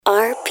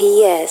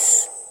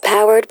RPS,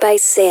 powered by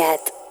SEAT.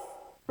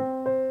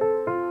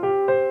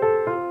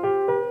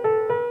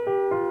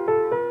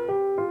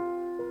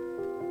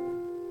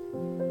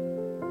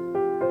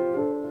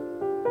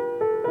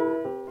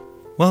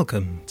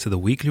 Welcome to the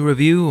weekly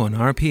review on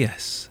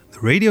RPS, the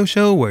radio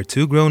show where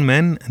two grown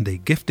men and a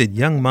gifted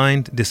young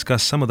mind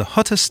discuss some of the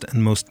hottest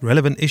and most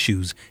relevant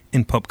issues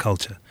in pop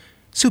culture.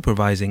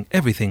 Supervising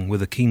everything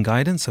with the keen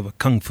guidance of a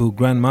kung fu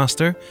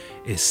grandmaster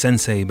is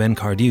Sensei Ben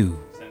Cardew.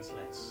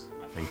 Senseless,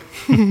 I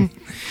think.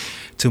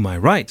 To my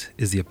right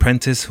is the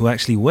apprentice who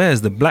actually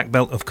wears the black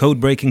belt of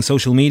code-breaking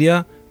social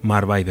media,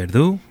 Marvai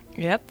Verdu.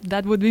 Yep,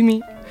 that would be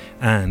me.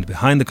 And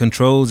behind the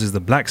controls is the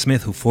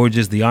blacksmith who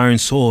forges the iron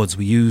swords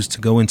we use to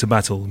go into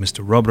battle,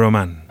 Mr. Rob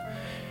Roman.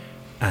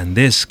 And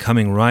this,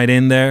 coming right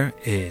in there,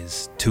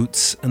 is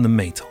Toots and the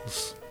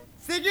Maytals.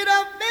 Sing it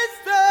up,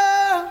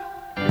 mister!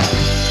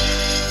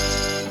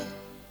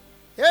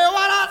 Hear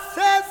what I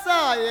said,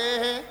 sir,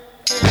 yeah.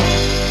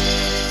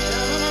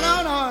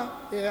 No,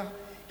 yeah.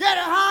 Get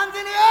your hands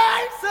in the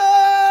air,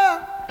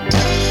 sir!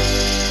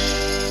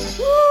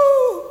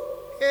 Woo,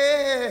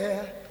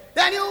 yeah.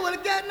 Then you will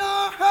get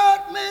no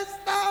hurt,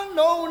 mister,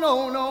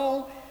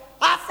 no.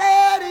 I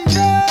said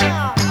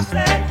yeah, I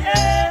said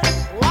yeah.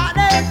 What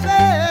they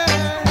say,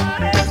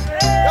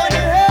 don't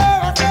you hear?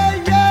 I say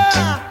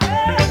yeah,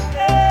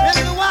 this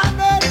is what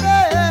they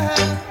say.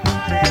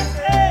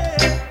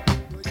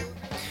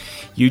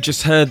 You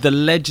just heard the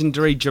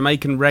legendary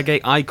Jamaican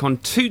reggae icon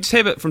Toots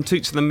Hibbert from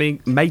Toots and the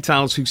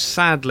Maytals, who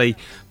sadly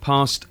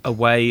passed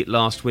away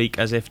last week,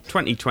 as if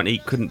 2020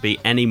 couldn't be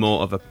any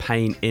more of a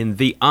pain in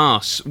the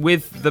arse.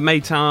 With the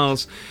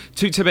Maytals,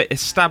 Toots Hibbert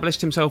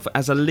established himself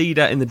as a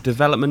leader in the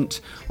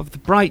development of the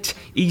bright,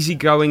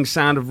 easygoing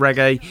sound of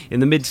reggae in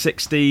the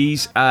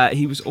mid-60s.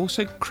 He was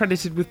also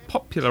credited with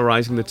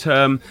popularising the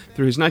term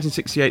through his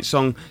 1968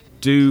 song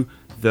Do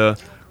the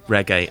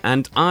Reggae.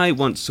 And I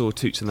once saw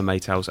Toots and the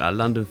Maytals at a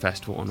London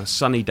festival on a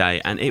sunny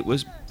day, and it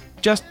was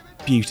just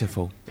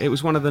beautiful. It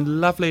was one of the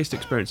loveliest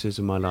experiences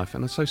of my life,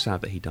 and I'm so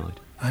sad that he died.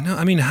 I know.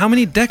 I mean, how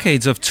many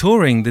decades of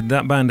touring did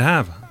that band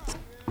have?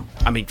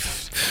 I mean,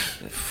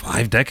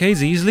 5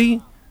 decades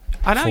easily?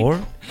 I know.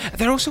 4?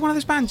 They're also one of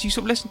those bands you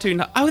sort of listen to and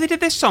like, oh, they did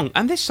this song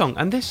and this song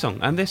and this song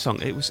and this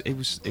song. It was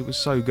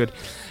so good.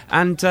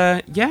 And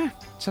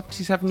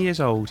 77 years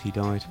old he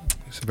died.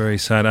 It's very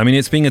sad. I mean,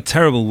 it's been a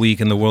terrible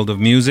week in the world of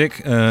music.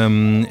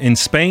 In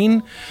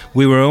Spain,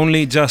 we were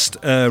only just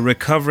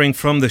recovering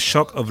from the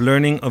shock of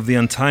learning of the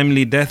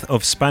untimely death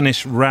of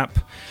Spanish rap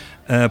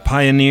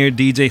pioneer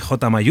DJ J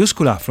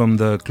Mayúscula from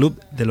the Club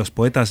de los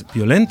Poetas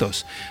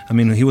Violentos. I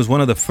mean, he was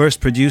one of the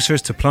first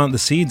producers to plant the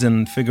seeds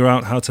and figure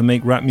out how to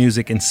make rap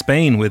music in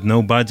Spain with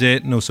no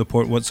budget, no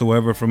support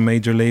whatsoever from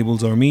major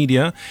labels or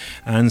media.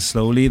 And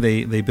slowly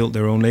they built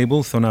their own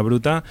label, Zona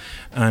Bruta,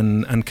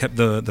 and kept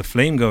the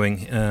flame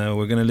going.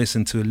 We're going to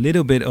listen to a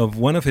little bit of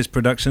one of his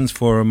productions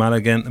for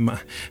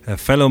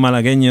fellow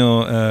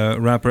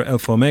Malagueño rapper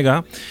Elfo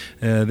Omega.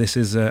 This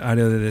is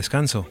Área de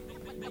Descanso.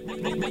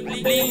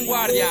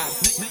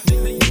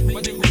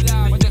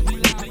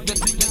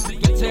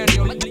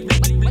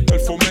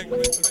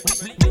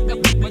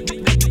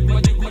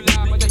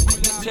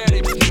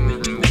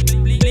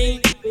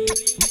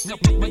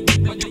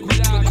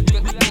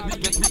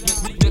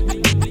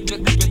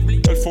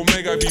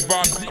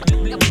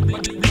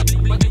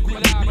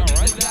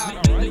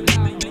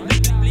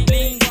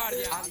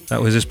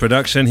 That was his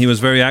production. He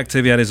was very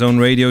active. He had his own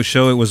radio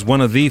show. It was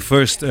one of the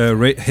first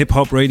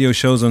hip-hop radio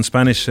shows on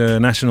Spanish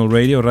national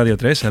radio, Radio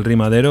 3, El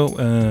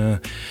Rimadero.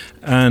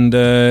 And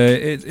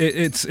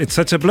it's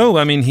such a blow.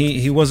 I mean,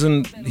 he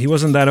wasn't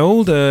that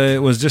old.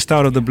 It was just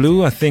out of the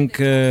blue. I think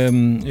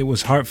it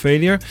was heart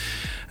failure.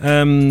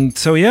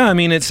 So yeah, I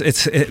mean,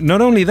 it's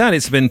not only that,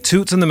 it's been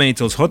Toots and the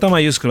Maytals, J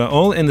Mayúscula,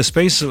 all in the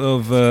space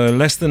of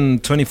less than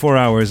 24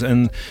 hours.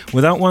 And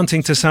without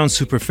wanting to sound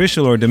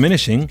superficial or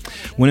diminishing,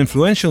 when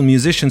influential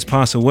musicians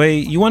pass away,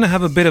 you want to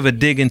have a bit of a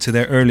dig into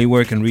their early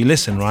work and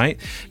re-listen, right?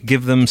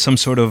 Give them some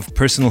sort of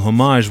personal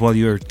homage while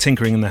you're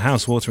tinkering in the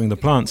house, watering the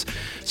plants.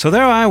 So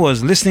there I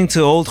was, listening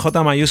to old J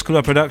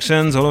Mayúscula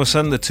productions, all of a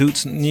sudden the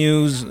Toots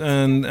news,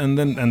 and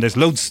there's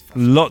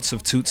lots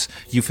of Toots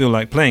you feel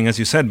like playing. As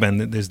you said,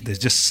 Ben, there's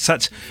just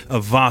such a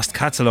vast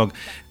catalogue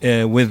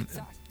with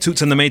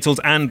Toots and the Maytals,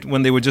 and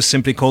when they were just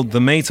simply called the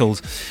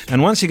Maytals.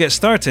 And once you get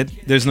started,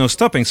 there's no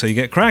stopping. So you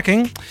get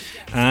cracking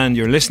and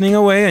you're listening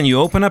away and you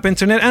open up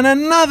internet and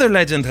another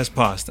legend has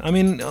passed. I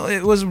mean,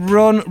 it was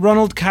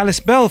Ronald Callis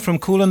Bell from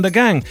Kool and the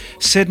Gang,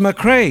 Sid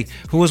McRae,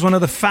 who was one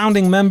of the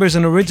founding members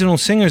and original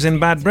singers in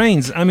Bad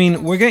Brains. I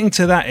mean, we're getting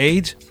to that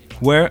age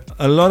where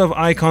a lot of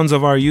icons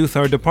of our youth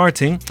are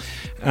departing,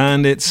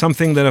 and it's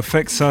something that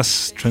affects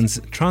us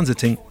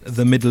transiting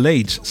the middle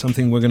age,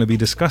 something we're going to be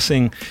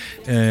discussing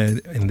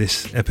in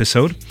this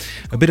episode.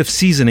 A bit of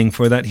seasoning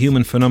for that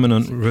human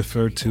phenomenon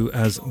referred to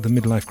as the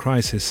midlife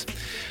crisis.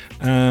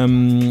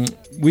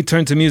 We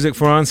turn to music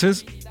for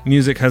answers.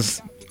 Music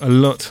has a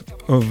lot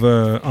of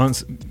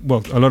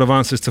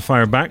answers to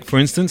fire back. For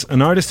instance,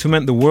 an artist who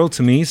meant the world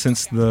to me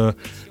since the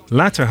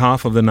latter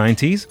half of the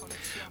 90s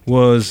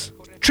was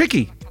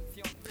Tricky,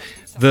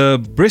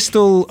 the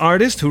Bristol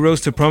artist who rose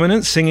to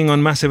prominence singing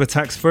on Massive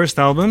Attack's first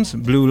albums,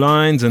 Blue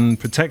Lines and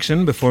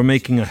Protection, before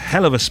making a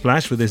hell of a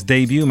splash with his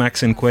debut,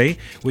 Max and Quay,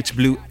 which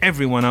blew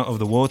everyone out of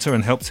the water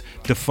and helped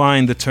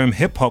define the term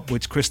hip-hop,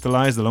 which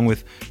crystallized along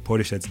with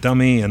Portishead's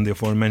Dummy and the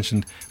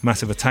aforementioned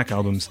Massive Attack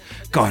albums.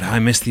 God, I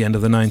missed the end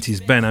of the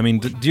 90s. Ben, I mean,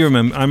 do you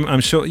remember?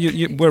 I'm sure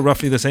we're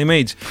roughly the same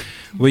age.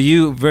 Were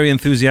you very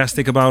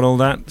enthusiastic about all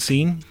that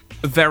scene?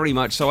 Very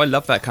much so. I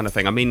love that kind of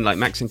thing. I mean, like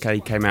Max and Quay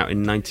came out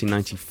in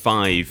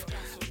 1995,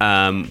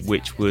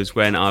 which was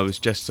when I was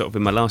just sort of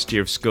in my last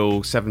year of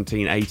school,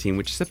 17, 18,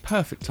 which is the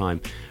perfect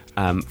time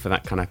for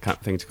that kind of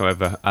thing to go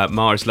over.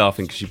 Mara's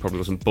laughing because she probably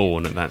wasn't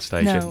born at that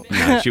stage. No,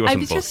 She wasn't I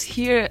was born. just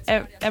here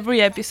every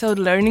episode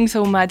learning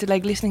so much,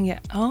 like listening.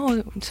 Yeah,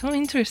 oh, so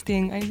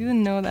interesting. I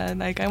didn't know that.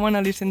 Like, I want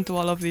to listen to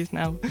all of this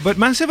now. But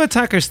Massive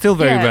Attack are still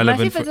very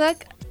relevant. Massive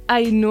Attack,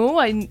 I know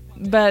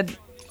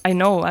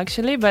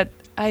actually, but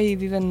I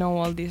didn't know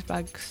all this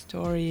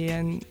backstory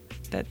and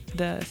that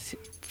the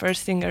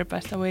first singer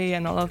passed away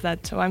and all of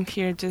that. So I'm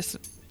here just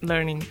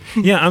learning.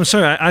 Yeah, I'm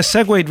sorry. I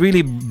segued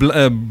really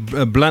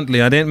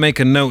bluntly. I didn't make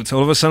a note.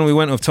 All of a sudden we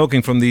went off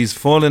talking from these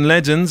fallen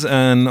legends,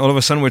 and all of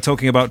a sudden we're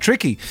talking about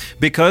Tricky,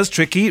 because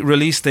Tricky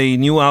released a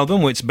new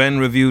album which Ben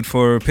reviewed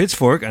for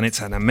Pitchfork, and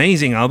it's an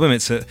amazing album.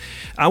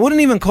 I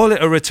wouldn't even call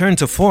it a return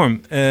to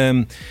form.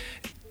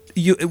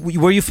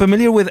 Were you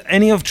familiar with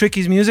any of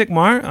Tricky's music,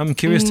 Mar? I'm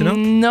curious to know.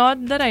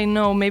 Not that I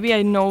know. Maybe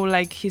I know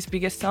like his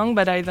biggest song,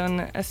 but I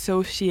don't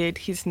associate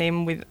his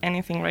name with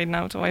anything right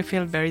now, so I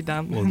feel very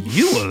dumb. Well,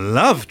 you will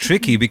love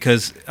Tricky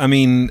because, I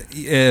mean,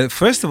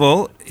 first of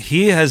all,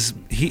 he's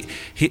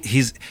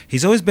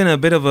always been a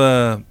bit of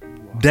a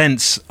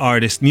dense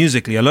artist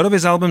musically. A lot of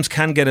his albums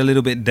can get a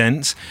little bit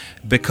dense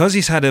because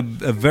he's had a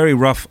very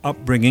rough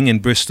upbringing in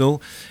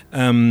Bristol,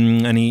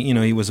 and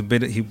he was a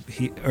bit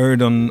he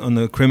erred on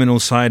the criminal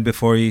side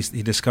before he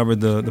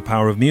discovered the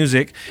power of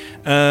music,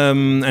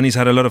 and he's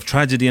had a lot of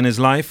tragedy in his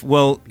life.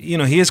 Well,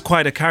 he is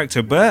quite a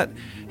character, but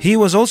he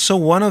was also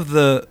one of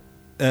the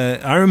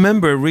I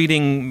remember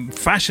reading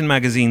fashion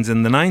magazines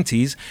in the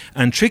 90s,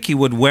 and Tricky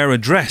would wear a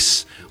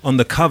dress on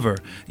the cover.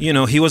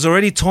 He was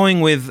already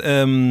toying with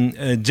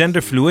gender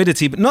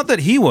fluidity, but not that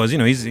he was.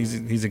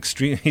 He's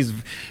extreme.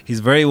 He's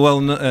very well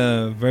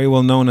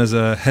known as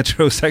a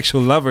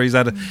heterosexual lover. He's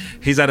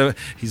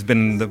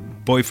been the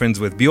boyfriends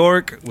with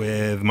Bjork,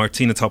 with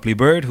Martina Topley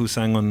Bird, who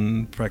sang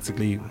on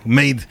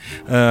made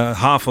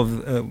half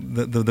of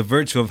the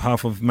virtue of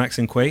half of Max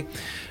and Quay.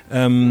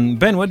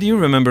 Ben, what do you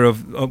remember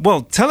of?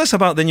 Well, tell us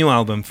about the new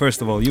album,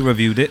 first of all. You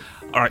reviewed it.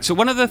 All right, so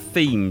one of the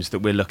themes that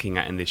we're looking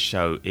at in this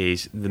show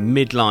is the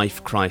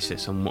midlife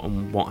crisis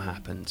and what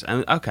happens.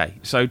 And okay,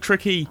 so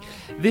Tricky,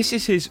 this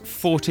is his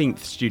 14th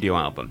studio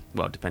album,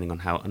 well, depending on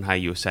how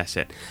you assess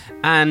it.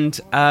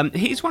 And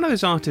he's one of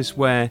those artists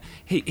where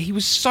he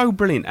was so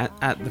brilliant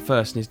at the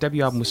first, and his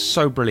debut album was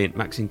so brilliant,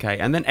 Max and Quay.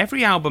 And then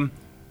every album,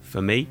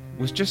 for me,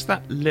 was just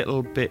that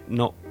little bit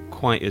not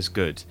quite as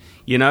good,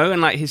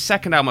 and like his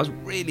second album I was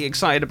really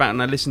excited about,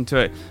 and I listened to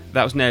it.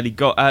 That was Nearly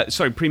God,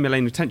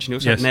 Pre-Millennium Attention. He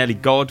also had Nearly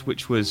God,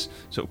 which was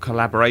sort of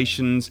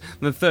collaborations,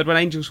 and the third one,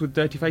 Angels with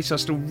Dirty Faces, I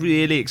was still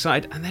really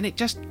excited, and then it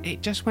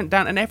just went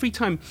down. And every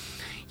time,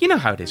 you know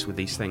how it is with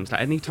these things, like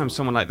anytime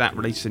someone like that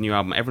releases a new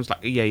album, everyone's like,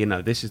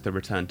 yeah, this is the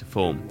return to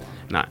form.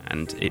 No,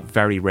 and it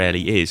very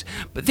rarely is,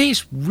 but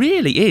this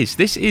really is.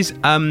 This is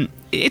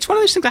it's one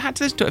of those things I had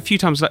to listen to it a few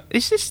times, like,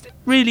 is this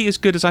really as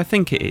good as I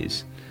think it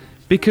is?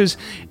 Because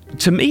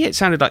to me it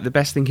sounded like the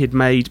best thing he'd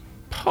made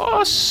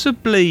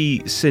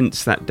possibly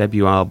since that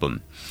debut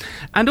album.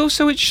 And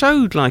also it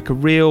showed like a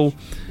real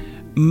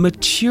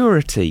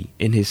maturity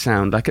in his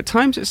sound. Like at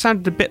times it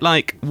sounded a bit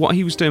like what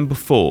he was doing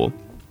before,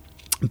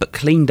 but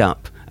cleaned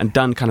up and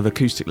done kind of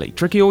acoustically.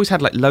 Tricky always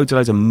had like loads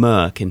of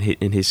murk in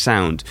his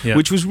sound,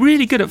 which was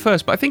really good at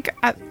first, but I think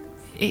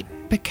it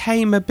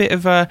became a bit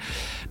of a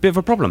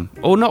problem,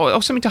 or not,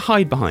 or something to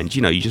hide behind.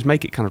 You just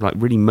make it kind of like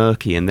really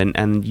murky,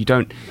 and you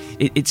don't.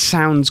 It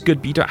sounds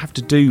good, but you don't have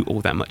to do all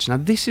that much. Now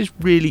this is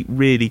really,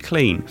 really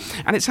clean,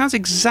 and it sounds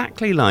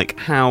exactly like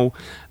how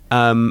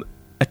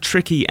a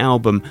Tricky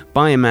album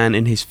by a man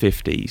in his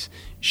 50s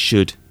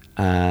should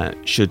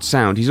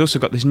sound. He's also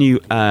got this new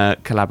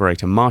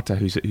collaborator, Marta,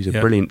 who's a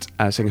brilliant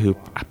singer who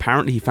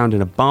apparently he found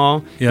in a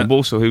bar in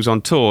Warsaw, who's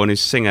on tour, and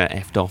his singer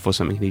effed off or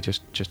something, and he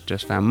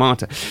just found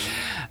Marta.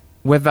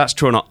 Whether that's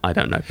true or not, I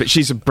don't know. But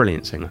she's a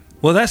brilliant singer.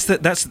 Well,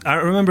 I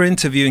remember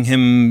interviewing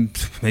him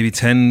maybe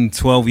 10,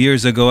 12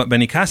 years ago at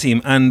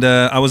Benicassim, and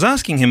I was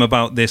asking him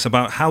about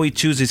how he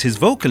chooses his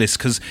vocalists,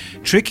 because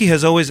Tricky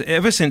has always,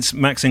 ever since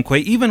Max and Quay,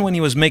 even when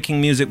he was making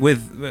music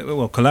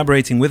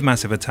collaborating with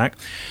Massive Attack,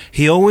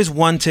 he always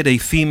wanted a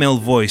female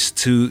voice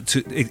to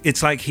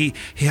it's like he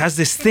has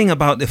this thing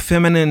about the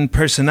feminine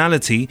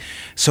personality,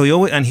 so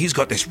he's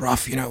got this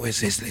rough,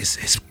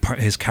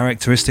 his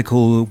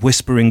characteristical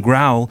whispering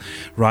growl,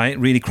 right?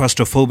 Really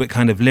claustrophobic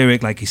kind of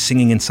lyric, like he's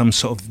singing in some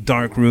sort of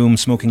dark room,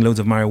 smoking loads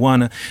of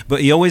marijuana.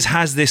 But he always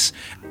has this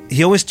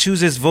he always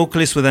chooses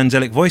vocalists with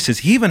angelic voices.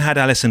 He even had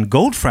Alison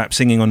Goldfrapp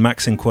singing on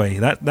Max and Quay.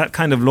 That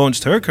kind of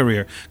launched her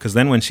career, because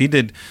then when she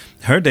did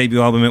her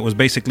debut album, it was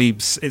basically,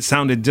 it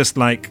sounded just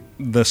like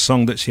the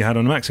song that she had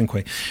on Max and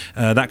Quay.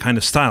 That kind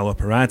of style,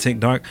 operatic,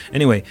 dark.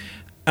 Anyway,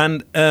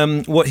 and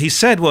what he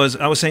said was,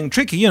 I was saying,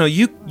 Tricky, you know,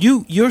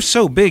 you're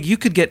so big, you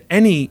could get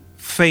any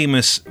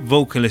famous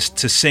vocalist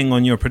to sing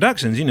on your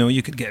productions. You know,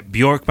 you could get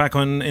Björk back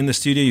on in the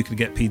studio, you could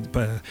get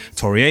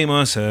Tori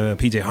Amos,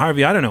 PJ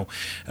Harvey, I don't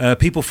know,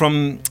 people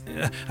from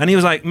and he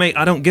was like, mate,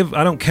 I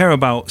don't care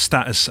about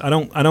status. I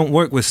don't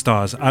work with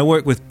stars. I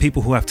work with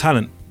people who have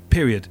talent.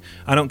 Period.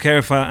 I don't care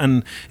if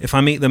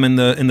I meet them in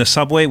the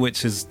subway,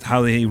 which is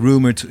how the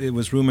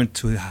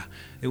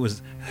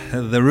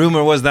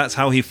rumor was that's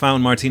how he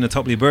found Martina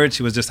Topley-Bird.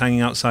 She was just hanging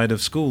outside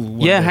of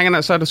school. Hanging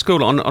outside of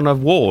school on a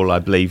wall, I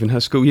believe, in her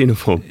school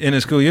uniform. In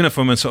a school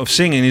uniform and sort of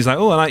singing. He's like,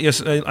 oh, I like your...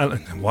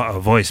 what a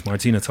voice,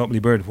 Martina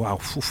Topley-Bird. Wow,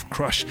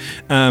 crush.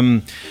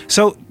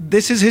 So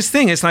this is his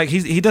thing. It's like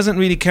he doesn't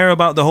really care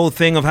about the whole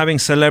thing of having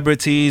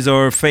celebrities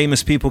or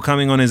famous people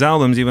coming on his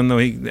albums, even though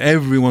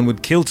everyone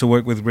would kill to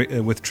work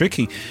with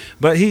Tricky.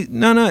 But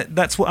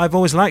that's what I've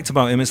always liked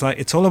about him. It's like,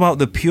 it's all about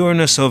the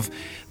pureness of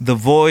the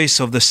voice,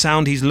 of the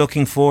sound he's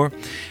looking for.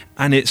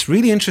 And it's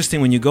really interesting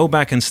when you go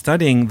back and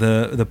studying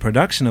the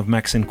production of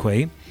Max and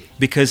Quay,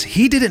 because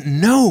he didn't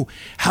know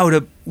how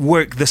to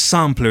work the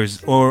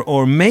samplers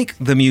or make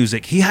the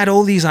music. He had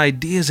all these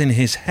ideas in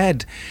his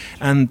head,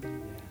 and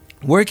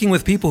working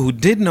with people who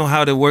did know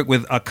how to work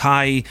with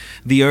Akai,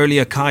 the early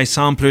Akai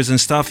samplers and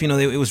stuff, you know,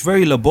 it was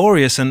very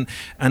laborious, and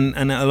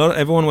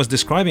everyone was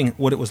describing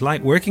what it was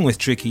like working with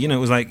Tricky. You know, it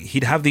was like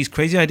he'd have these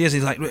crazy ideas.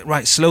 He's like,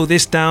 right, slow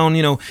this down,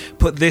 you know,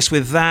 put this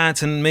with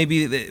that, and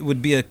maybe it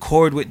would be a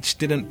chord which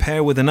didn't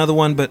pair with another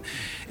one. But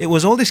it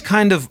was all this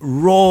kind of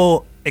raw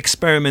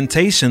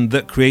experimentation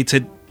that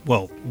created,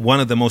 well, one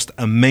of the most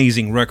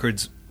amazing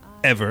records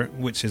ever,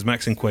 which is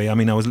Max and Quay. I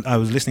mean, I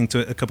was listening to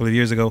it a couple of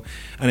years ago,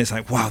 and it's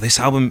like, wow, this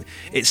album,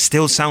 it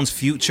still sounds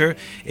future.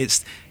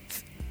 It's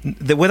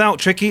without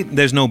Tricky,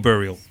 there's no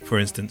Burial, for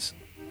instance.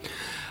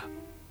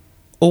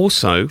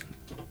 Also,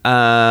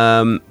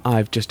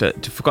 I've just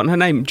forgotten her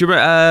name. Do you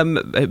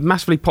remember a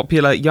massively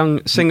popular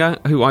young singer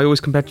who I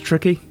always compare to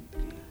Tricky?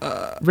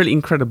 Really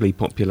incredibly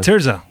popular.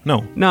 Tirza?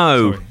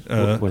 No.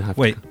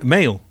 Wait,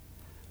 male?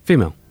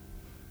 Female?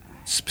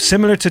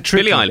 Similar to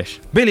Tricky.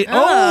 Billie Eilish.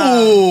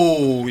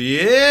 Oh,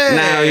 yeah.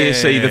 Now you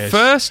see, the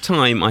first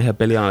time I heard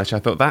Billie Eilish, I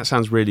thought that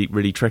sounds really,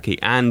 really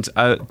tricky. And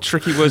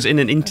Tricky was in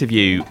an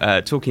interview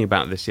talking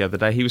about this the other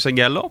day. He was saying,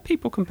 yeah, a lot of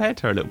people compared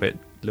her a little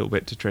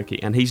bit to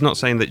Tricky, and he's not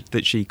saying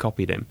that she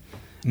copied him,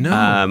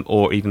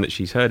 or even that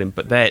she's heard him.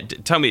 But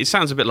tell me, it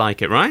sounds a bit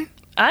like it, right?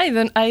 I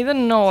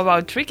don't know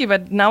about Tricky,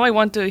 but now I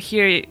want to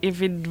hear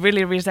if it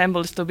really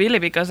resembles to Billie,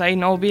 because I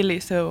know Billie,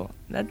 so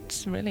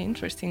that's really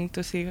interesting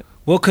to see.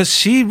 Well, because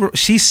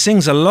she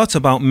sings a lot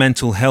about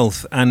mental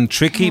health, and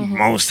Tricky,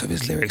 most of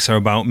his lyrics are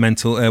about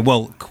mental,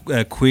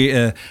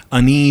 queer,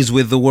 unease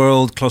with the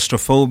world,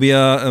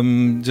 claustrophobia,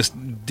 just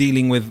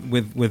dealing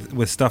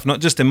with stuff, not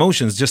just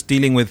emotions, just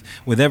dealing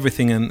with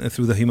everything and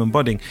through the human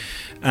body.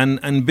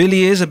 And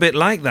Billie is a bit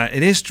like that.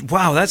 It is,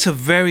 wow, that's a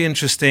very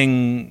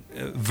interesting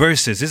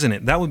verses, isn't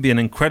it? That would be an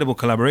incredible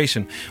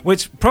collaboration,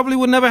 which probably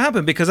would never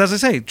happen, because, as I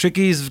say,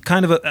 Tricky is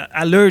kind of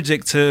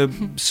allergic to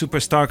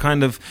superstar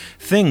kind of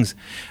things.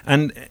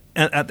 And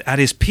at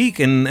his peak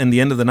in the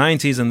end of the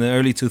 90s and the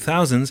early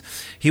 2000s,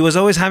 he was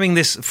always having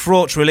this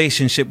fraught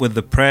relationship with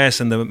the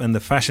press and the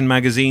fashion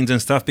magazines and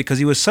stuff, because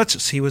he was so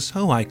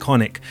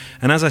iconic.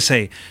 And as I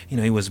say, you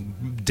know, he was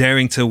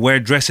daring to wear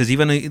dresses,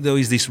 even though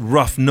he's this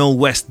rough Noel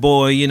West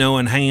boy, you know,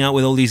 and hanging out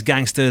with all these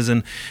gangsters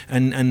and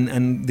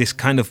this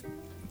kind of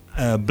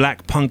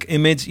black punk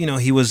image. You know,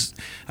 he was,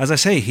 as I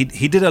say,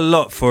 he did a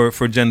lot for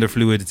gender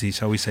fluidity,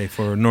 shall we say,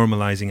 for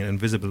normalizing it and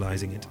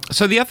visibilizing it.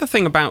 So the other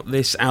thing about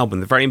this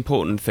album, the very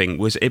important thing,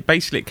 was it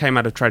came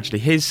out of tragedy.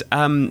 His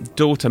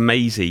daughter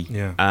Maisie,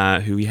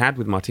 who he had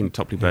with Martina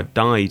Topley-Bird,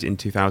 died in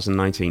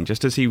 2019,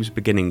 just as he was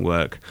beginning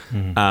work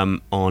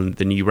on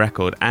the new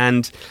record.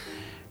 And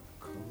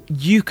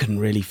you can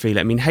really feel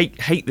it. I mean,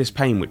 Hate This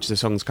Pain, which the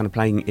song's kind of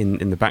playing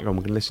in the background,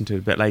 we're going to listen to it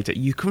a bit later.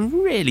 You can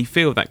really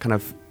feel that kind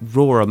of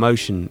raw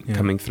emotion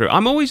coming through.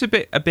 I'm always a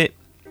bit.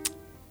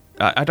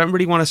 I don't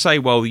really want to say,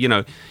 well, you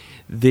know,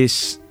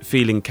 this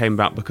feeling came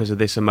about because of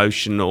this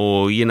emotion,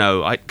 or, you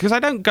know, because I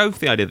don't go for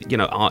the idea that, you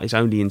know, art is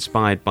only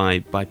inspired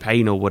by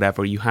pain or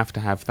whatever. You have to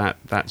have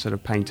that sort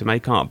of pain to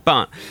make art.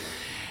 But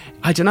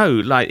I don't know,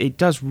 like, it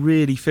does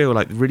really feel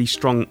like really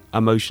strong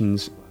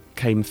emotions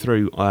came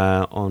through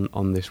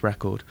on this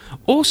record.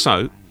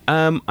 Also,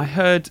 I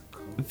heard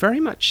very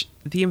much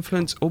the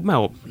influence, or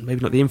well,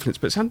 maybe not the influence,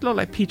 but it sounded a lot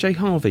like PJ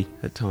Harvey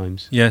at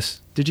times.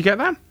 Yes. Did you get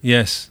that?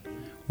 Yes.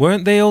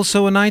 Weren't they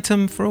also an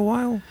item for a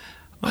while?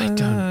 I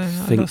don't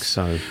think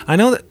so. I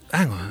know that.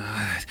 Hang on.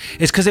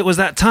 It's because it was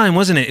that time,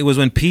 wasn't it? It was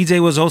when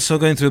PJ was also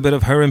going through a bit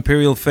of her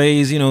Imperial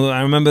phase. You know,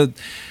 I remember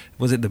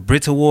was it the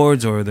Brit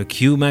Awards or the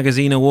Q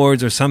Magazine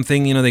Awards or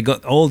something? You know, they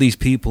got all these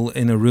people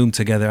in a room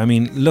together. I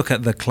mean, look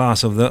at the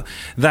class of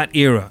that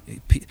era.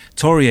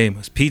 Tori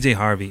Amos, PJ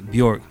Harvey,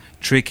 Bjork,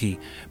 Tricky,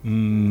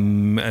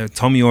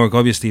 Tom York,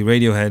 obviously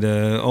Radiohead,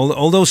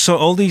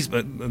 all these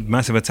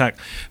Massive Attack,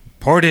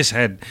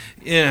 Portishead.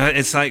 You know,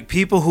 it's like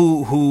people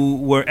who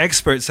were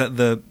experts at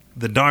the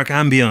dark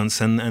ambience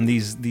and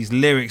these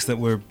lyrics that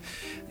were.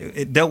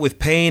 It dealt with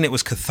pain, it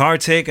was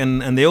cathartic,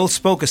 and they all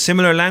spoke a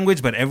similar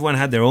language, but everyone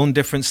had their own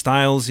different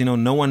styles. You know,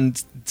 no one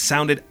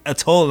sounded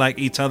at all like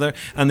each other,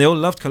 and they all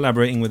loved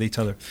collaborating with each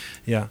other.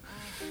 Yeah.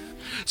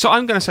 So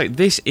I'm going to say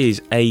this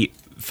is a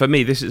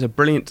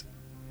brilliant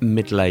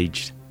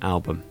middle-aged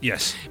album.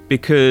 Yes.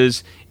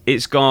 Because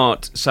it's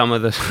got some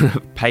of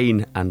the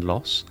pain and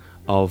loss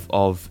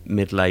of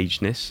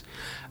middle-agedness.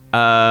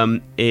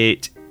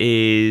 It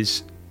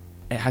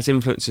has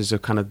influences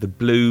of kind of the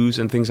blues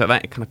and things like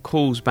that. It kind of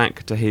calls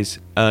back to his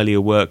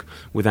earlier work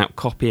without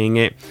copying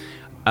it.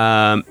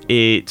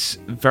 It's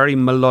very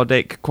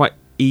melodic, quite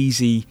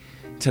easy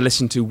to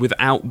listen to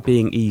without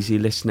being easy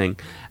listening.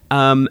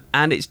 And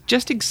it's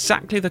just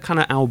exactly the kind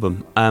of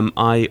album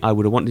I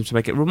would have wanted him to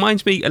make. It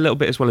reminds me a little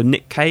bit as well of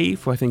Nick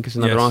Cave, who I think is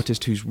another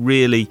artist who's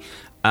really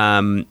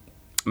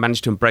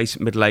managed to embrace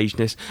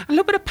middle-agedness. A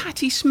little bit of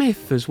Patti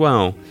Smith as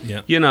well.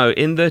 Yeah. You know,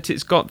 in that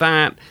it's got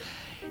that...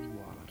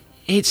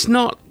 It's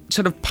not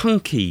sort of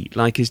punky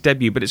like his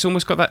debut, but it's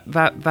almost got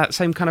that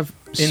same kind of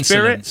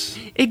insolence.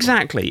 Spirit.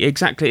 Exactly.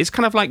 It's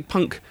kind of like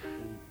punk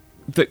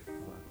that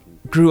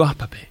grew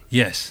up a bit.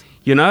 Yes.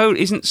 You know,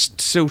 isn't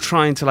still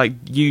trying to like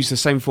use the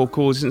same four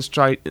chords, isn't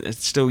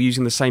still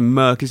using the same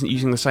murk, isn't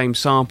using the same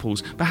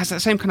samples, but has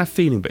that same kind of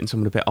feeling, but in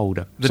someone a bit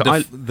older.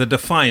 The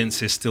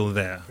defiance is still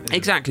there.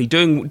 Exactly,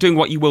 doing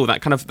what you will,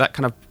 that kind of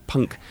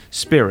punk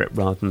spirit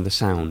rather than the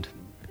sound.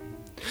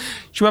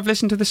 Should we have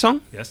listened to the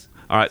song? Yes.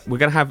 All right, we're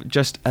going to have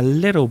just a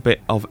little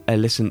bit of a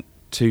listen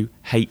to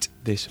Hate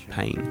This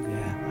Pain.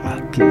 Yeah, I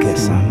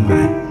guess I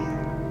might.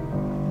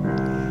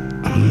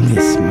 I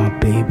miss my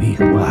baby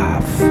while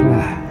I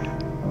fly.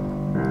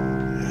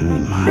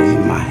 In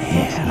my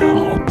head, I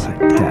hope I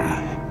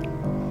die.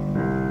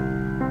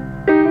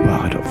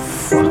 What a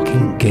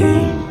fucking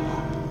game.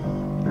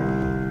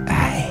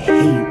 I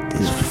hate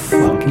this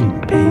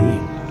fucking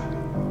pain.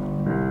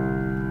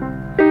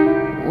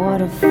 What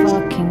a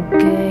fucking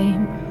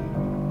game.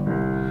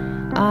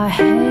 I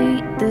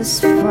hate this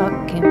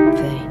fucking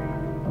pain.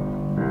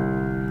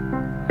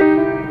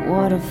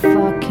 What a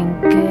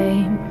fucking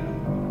game.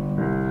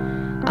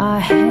 I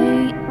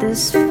hate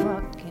this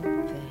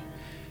fucking pain.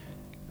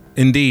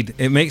 Indeed,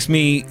 it makes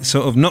me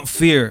sort of not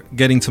fear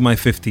getting to my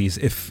 50s.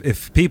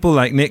 If people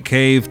like Nick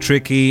Cave,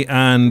 Tricky,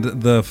 and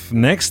the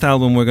next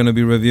album we're going to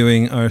be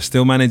reviewing are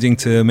still managing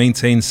to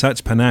maintain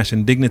such panache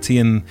and dignity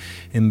in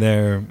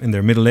their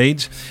middle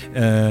age,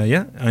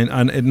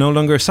 and it no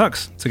longer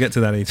sucks to get to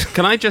that age.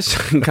 Can I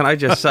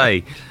just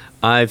say,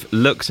 I've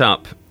looked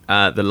up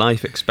the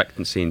life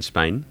expectancy in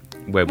Spain,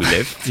 where we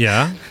live.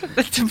 Yeah.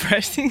 That's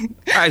depressing.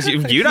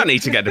 You don't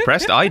need to get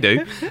depressed, I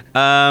do.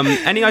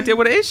 Any idea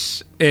what it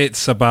is?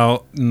 It's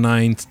about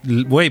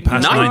way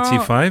past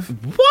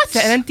 95. What?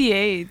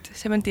 78.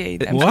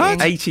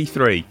 What?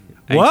 83.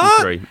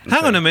 What? 83.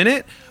 Hang on a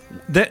minute.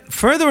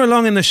 Further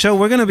along in the show,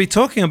 we're going to be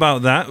talking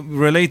about that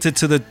related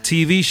to the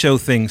TV show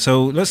thing.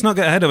 So let's not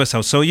get ahead of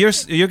ourselves. So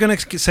you're going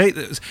to say...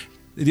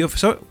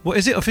 So what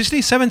is it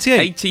officially?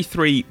 78?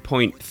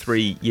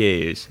 83.3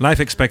 years. Life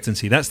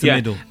expectancy, that's the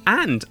middle.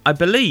 And I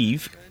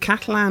believe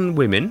Catalan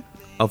women,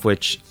 of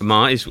which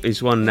Ma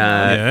is one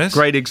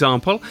great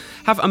example,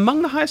 have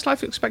among the highest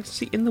life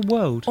expectancy in the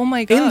world. Oh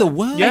my God. In the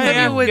world? I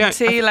thought you would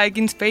say like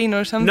in Spain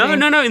or something.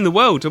 No, in the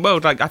world.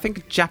 Like I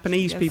think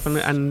Japanese people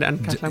and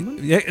Catalan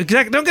women. Yeah,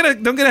 exactly. Don't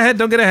get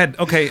ahead.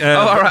 Okay.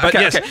 All right. But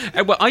okay, yes.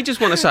 Okay. Well, I just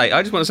want to say,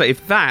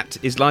 if that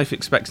is life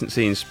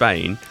expectancy in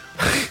Spain,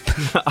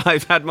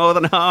 I've had more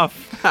than half.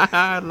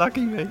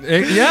 Lucky me.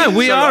 Yeah,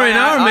 we are in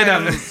our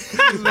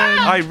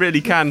I really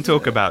can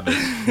talk about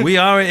this. We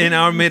are in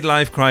our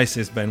midlife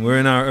crisis, Ben. We're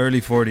in our early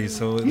 40s,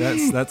 so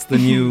that's the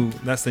new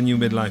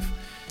midlife.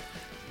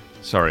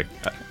 Sorry.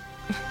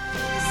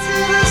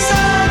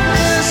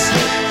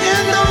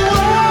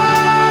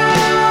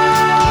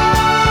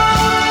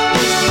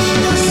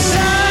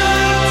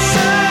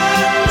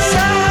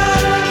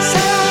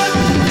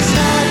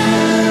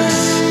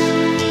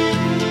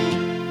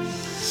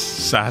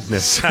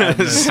 Sadness.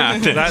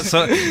 That's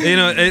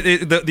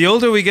the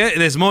older we get,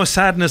 there's more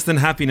sadness than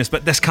happiness.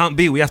 But this can't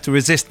be. We have to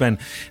resist, Ben,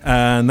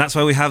 and that's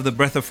why we have the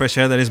breath of fresh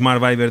air that is Mar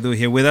Vallverdu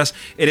here with us.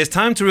 It is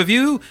time to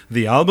review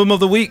the album of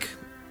the week.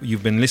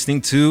 You've been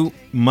listening to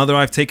Mother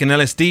I've Taken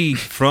LSD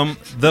from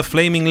the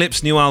Flaming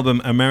Lips' new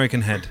album,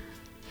 American Head.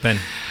 Ben.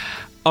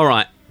 All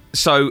right.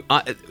 So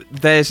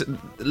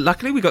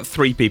luckily we got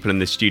 3 people in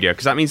this studio,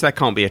 because that means there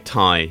can't be a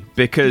tie,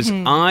 because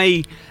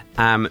I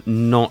am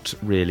not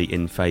really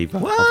in favour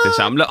of this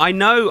album. Look, I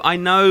know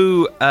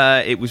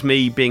it was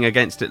me being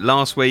against it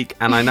last week,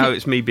 and I know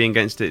it's me being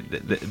against it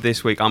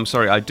this week. I'm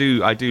sorry, I do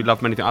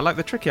love many things. I like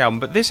the Tricky album,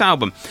 but this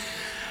album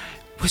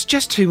was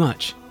just too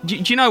much. Do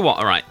you know what?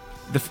 All right,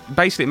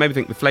 basically it made me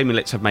think the Flaming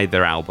Lips have made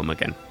their album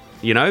again.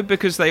 You know,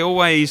 because they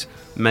always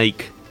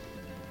make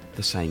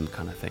the same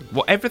kind of thing.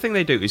 Everything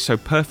they do is so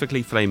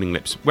perfectly Flaming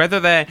Lips. Whether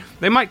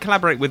they might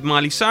collaborate with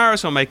Miley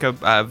Cyrus or make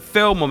a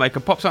film or make a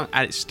pop song,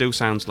 and it still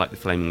sounds like the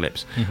Flaming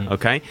Lips.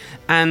 Okay,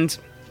 and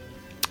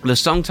the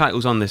song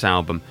titles on this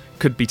album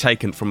could be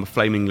taken from a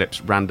Flaming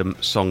Lips random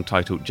song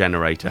title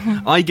generator.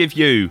 I give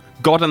you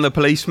God and the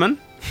Policeman.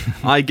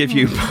 I give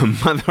you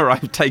Mother,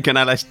 I've Taken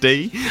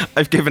LSD.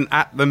 I've given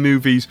At the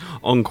Movies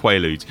on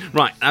Quaaludes.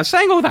 Right, now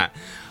saying all that,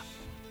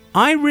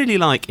 I really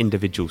like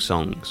individual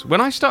songs.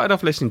 When I started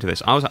off listening to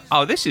this, I was like,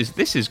 oh, this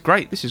is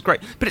great, this is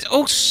great. But it's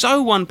all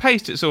so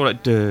one-paced, it's all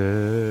like,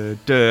 duh,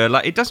 duh.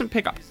 Like, it doesn't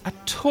pick up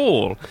at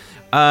all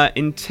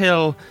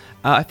until...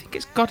 I think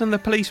it's God and the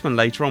Policeman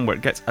later on where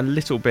it gets a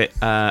little bit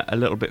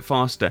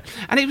faster.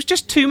 And it was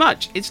just too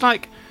much. It's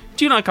like,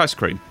 do you like ice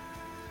cream?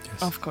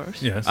 Yes. Of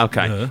course. Yes.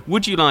 Okay.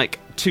 Would you like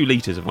 2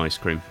 litres of ice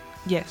cream?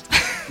 Yes.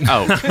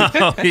 Oh.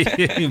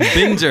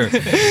 Binger.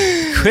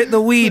 Quit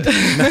the weed.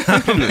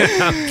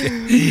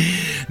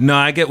 No,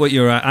 I get what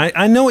you're at.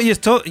 I know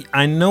what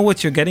I know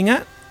what you're getting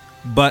at,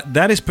 but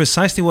that is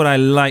precisely what I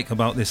like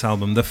about this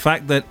album. The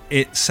fact that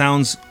it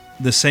sounds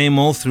the same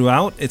all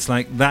throughout. It's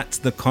like that's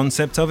the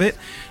concept of it.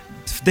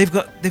 They've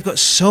got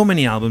so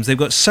many albums. They've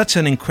got such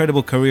an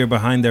incredible career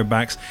behind their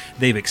backs.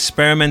 They've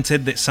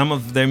experimented. That some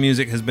of their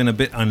music has been a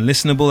bit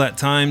unlistenable at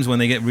times when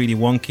they get really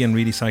wonky and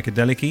really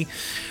psychedelic-y.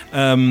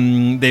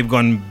 They've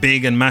gone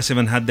big and massive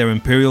and had their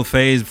Imperial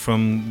phase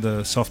from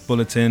the Soft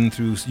Bulletin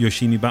through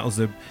Yoshimi Battles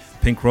the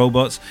Pink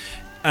Robots.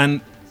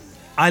 And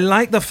I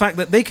like the fact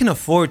that they can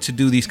afford to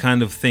do these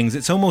kind of things.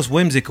 It's almost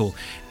whimsical.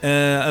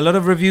 A lot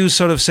of reviews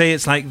sort of say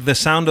it's like the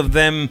sound of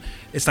them,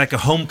 it's like a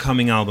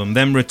homecoming album,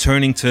 them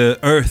returning to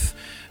Earth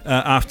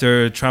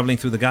after traveling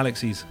through the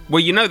galaxies. Well,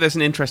 you know there's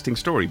an interesting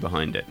story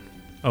behind it.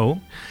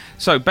 Oh?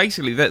 So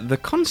basically, the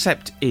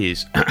concept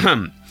is...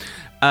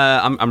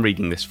 I'm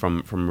reading this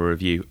from a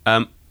review.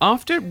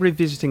 After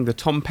revisiting the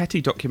Tom Petty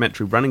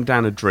documentary Running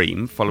Down a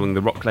Dream following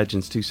the rock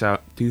legend's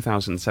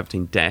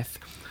 2017 death...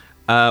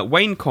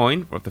 Wayne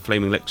Coyne, of the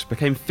Flaming Lips,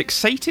 became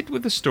fixated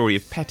with the story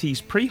of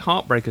Petty's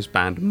pre-Heartbreakers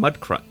band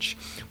Mudcrutch,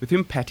 with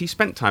whom Petty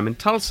spent time in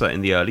Tulsa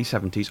in the early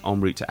 70s en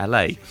route to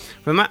LA.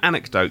 From that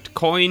anecdote,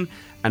 Coyne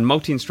and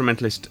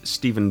multi-instrumentalist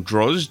Stephen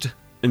Drozd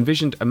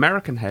envisioned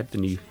American Head,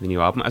 the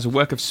new album, as a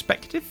work of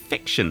speculative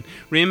fiction,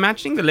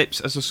 reimagining the Lips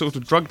as a sort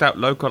of drugged-out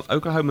local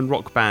Oklahoman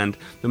rock band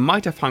that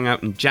might have hung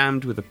out and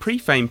jammed with a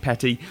pre-fame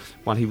Petty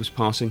while he was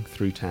passing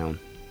through town.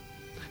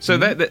 So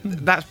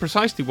that's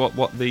precisely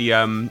what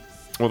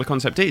the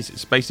concept is.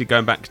 It's basically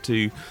going back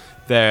to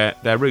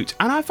their roots.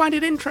 And I find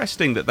it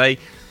interesting that they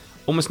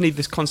almost need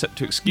this concept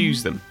to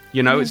excuse them.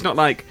 You know, it's not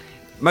like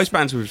most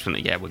bands were just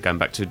like, yeah, we're going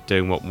back to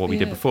doing what we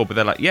did before. But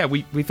they're like, yeah,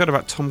 we thought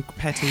about Tom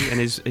Petty and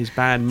his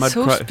band Mudcrutch.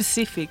 So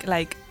specific,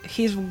 like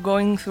he's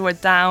going through a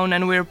town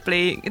and we're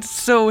playing. It's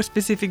so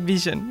specific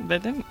vision,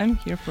 but I'm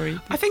here for it.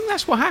 I think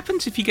that's what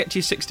happens if you get to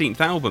your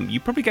 16th album. You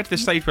probably get to the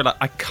stage where like,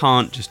 I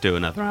can't just do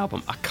another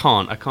album. I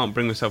can't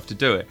bring myself to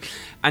do it.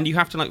 And you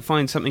have to like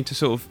find something to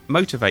sort of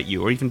motivate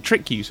you or even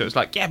trick you. So it's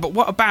like, yeah, but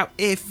what about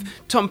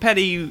if Tom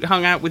Petty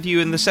hung out with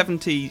you in the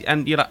 70s?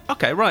 And you're like,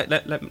 okay, right,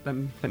 let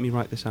me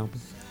write this album.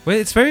 Well,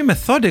 it's very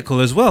methodical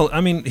as well. I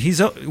mean,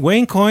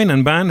 Wayne Coyne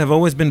and band have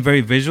always been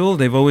very visual.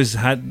 They've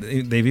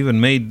even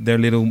made their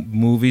little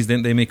movies.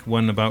 Then they make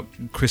one about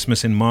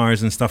Christmas in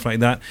Mars and stuff like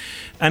that.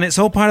 And it's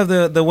all part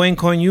of the Wayne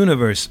Coyne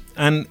universe.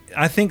 And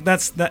I think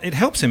that it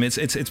helps him.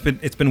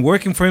 It's been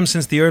working for him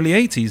since the early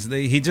 80s.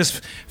 He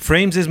just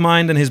frames his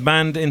mind and his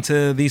band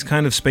into these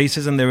kind of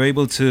spaces, and they're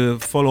able to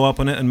follow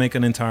up on it and make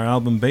an entire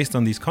album based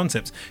on these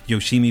concepts.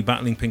 Yoshimi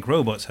battling Pink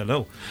Robots.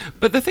 Hello.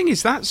 But the thing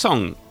is, that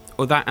song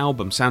or that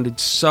album sounded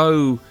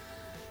so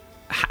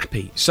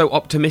happy, so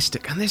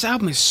optimistic, and this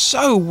album is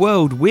so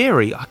world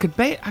weary. I could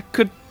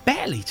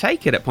barely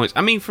take it at points.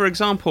 I mean, for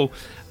example,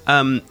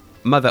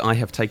 Mother, I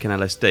Have Taken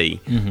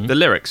LSD. The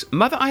lyrics: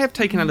 Mother, I have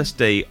taken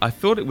LSD. I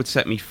thought it would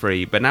set me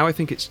free, but now I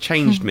think it's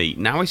changed me.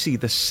 Now I see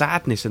the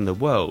sadness in the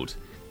world.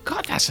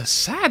 God, that's a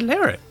sad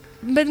lyric.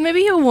 But maybe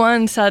you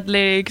want sad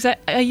lyrics.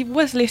 I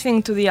was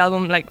listening to the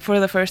album like for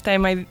the first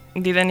time. I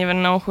didn't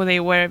even know who they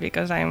were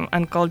because I'm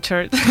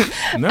uncultured.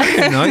 No,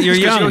 you're not. You're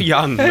young. You're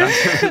young.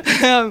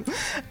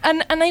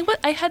 And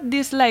I had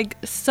this like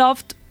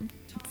soft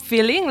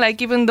feeling,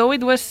 like even though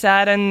it was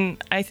sad,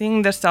 and I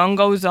think the song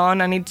goes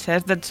on and it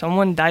says that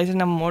someone dies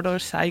in a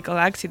motorcycle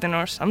accident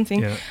or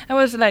something. Yeah. I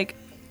was like,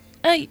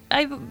 I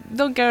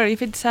don't care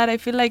if it's sad. I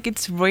feel like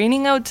it's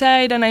raining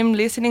outside and I'm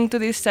listening to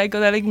this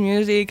psychedelic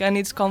music and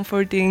it's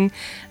comforting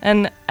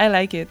and I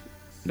like it.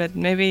 But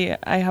maybe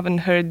I haven't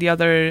heard the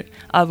other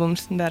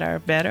albums that are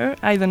better.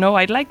 I don't know.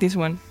 I like this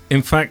one.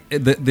 In fact,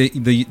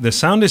 the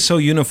sound is so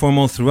uniform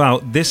all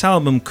throughout. This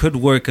album could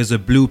work as a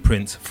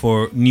blueprint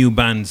for new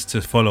bands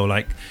to follow.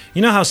 Like,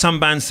 you know how some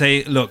bands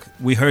say, look,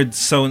 we heard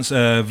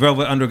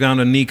Velvet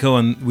Underground and Nico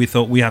and we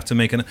thought we have to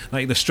make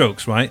like the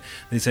Strokes, right?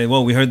 They say,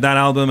 well, we heard that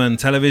album and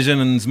Television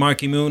and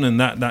Marky Moon and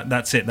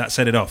that's it. That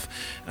set it off.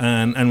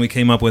 And we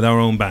came up with our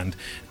own band.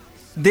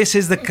 this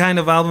is the kind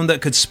of album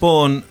that could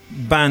spawn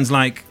bands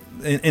like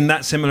in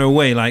that similar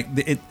way. Like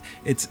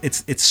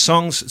it's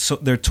songs, so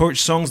they're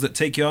torch songs that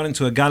take you out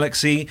into a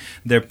galaxy.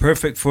 They're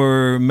perfect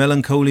for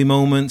melancholy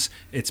moments.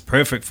 It's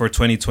perfect for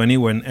 2020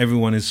 when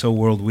everyone is so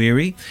world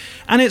weary.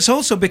 And it's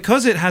also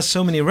because it has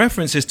so many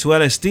references to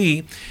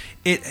LSD,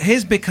 it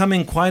is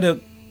becoming quite a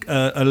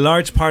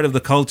large part of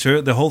the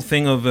culture. The whole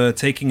thing of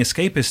taking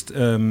escapist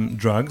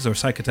drugs or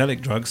psychedelic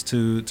drugs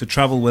to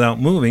travel without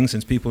moving,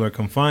 since people are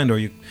confined or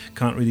you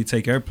can't really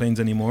take airplanes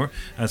anymore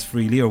as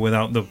freely or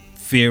without the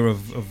fear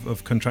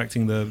of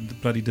contracting the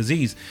bloody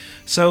disease.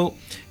 So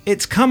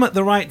it's come at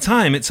the right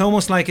time. It's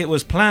almost like it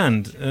was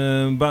planned,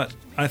 but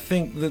I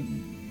think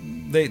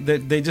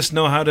that they just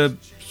know how to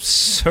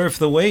surf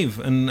the wave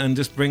and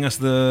just bring us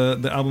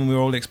the album we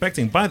were all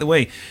expecting. By the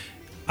way,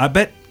 I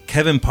bet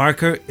Kevin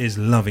Parker is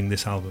loving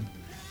this album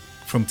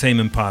from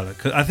Tame Impala.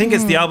 'Cause I think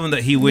it's the album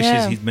that he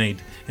wishes he'd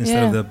made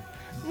instead of the...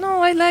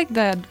 No, I like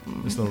that.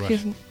 Slow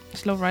Rush.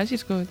 Slow Rush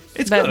is good.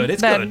 It's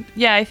good.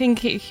 Yeah, I think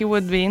he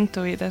would be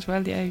into it as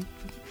well. Yeah.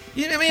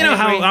 You know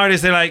how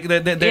artists, they're like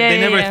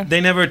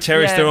they never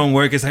cherish their own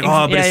work. It's like,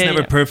 but it's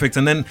never perfect.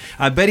 And then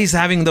I bet he's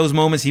having those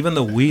moments, even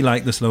though we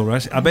like the Slow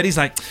Rush. I bet he's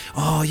like,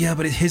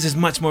 but his is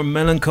much more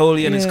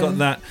melancholy and it's got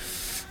that.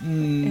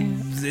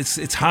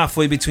 It's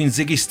halfway between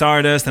Ziggy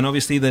Stardust and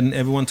obviously then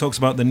everyone talks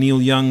about the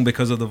Neil Young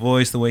because of the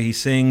voice, the way he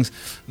sings.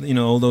 You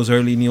know, all those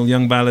early Neil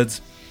Young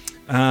ballads.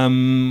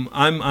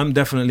 I'm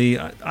definitely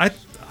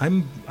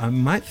I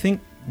might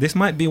think this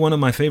might be one of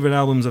my favorite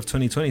albums of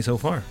 2020 so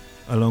far,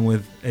 along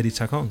with Eddie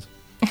Chacons.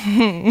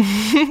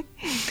 I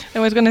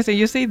was gonna say,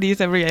 you say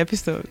this every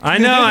episode. I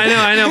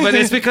know, but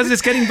it's because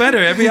it's getting better.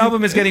 Every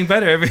album is getting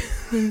better.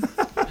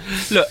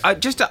 Look,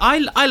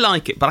 I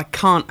like it, but I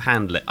can't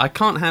handle it. I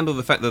can't handle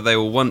the fact that they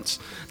were once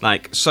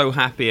like so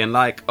happy and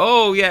like,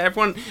 oh yeah,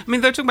 everyone. I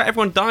mean, they're talking about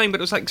everyone dying,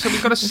 but it was like, so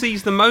we've got to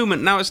seize the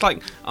moment. Now it's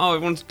like, oh,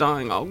 everyone's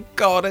dying. Oh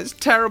God, it's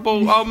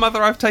terrible. Oh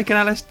mother, I've taken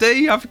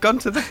LSD. I've gone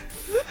to the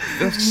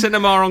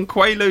cinema on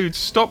Quaaludes.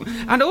 Stop.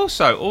 And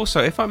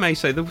also, if I may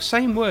say, the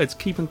same words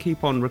keep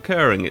on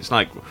recurring. It's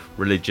like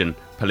religion,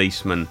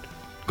 policeman,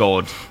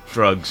 God,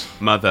 drugs,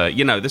 mother.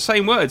 You know, the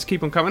same words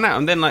keep on coming out.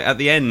 And then, like at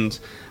the end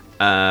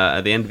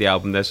of the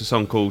album, there's a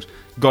song called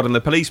God and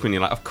the Policeman.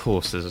 You're like, of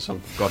course, there's a song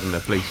called God and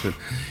the Policeman.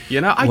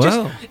 You know,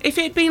 if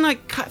it had been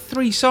like cut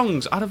 3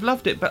 songs, I'd have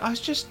loved it. But I was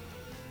just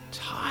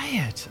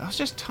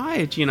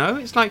tired, you know.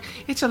 It's like,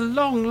 it's a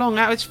long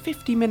hour. It's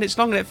 50 minutes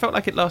long and it felt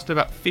like it lasted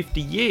about 50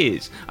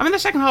 years. I mean, the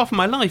second half of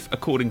my life,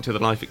 according to the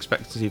life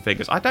expectancy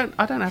figures, I don't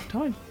have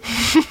time.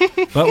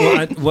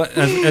 But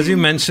as you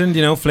mentioned,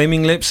 you know,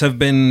 Flaming Lips have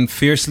been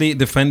fiercely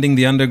defending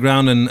the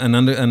underground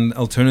and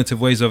alternative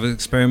ways of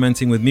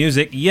experimenting with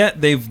music, yet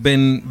they've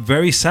been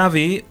very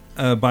savvy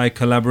by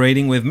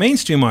collaborating with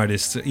mainstream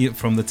artists.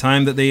 From the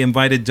time that they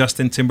invited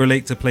Justin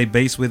Timberlake to play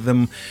bass with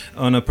them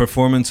on a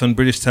performance on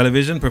British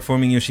television,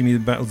 performing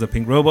Yoshimi Battles the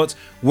Pink Robots,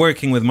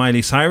 working with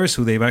Miley Cyrus,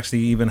 who they've actually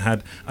even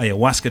had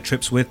ayahuasca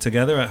trips with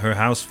together at her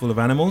house full of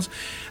animals.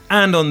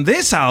 And on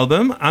this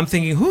album, I'm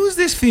thinking, who's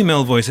this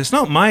female voice? It's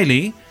not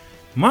Miley.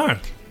 Mark.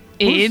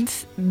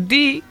 It's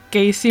the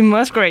Casey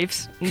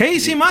Musgraves.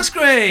 Casey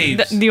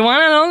Musgraves! The one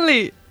and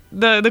only.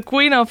 The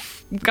queen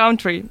of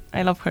country.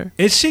 I love her.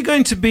 Is she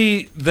going to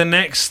be the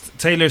next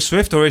Taylor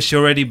Swift, or is she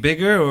already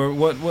bigger, or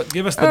what?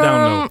 Give us the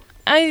download.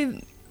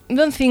 I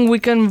don't think we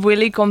can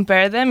really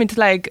compare them. It's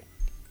like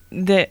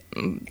the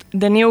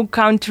new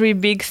country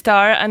big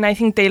star, and I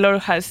think Taylor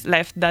has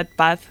left that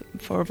path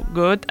for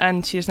good,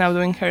 and she's now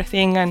doing her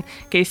thing, and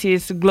Casey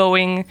is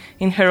glowing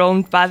in her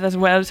own path as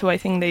well. So I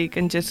think they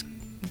can just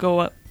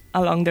go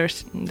along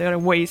their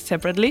ways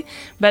separately,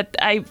 but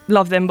I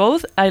love them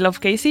both. I love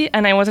Casey,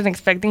 and I wasn't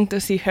expecting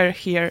to see her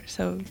here,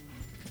 so...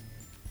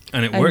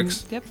 And it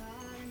works. Yep.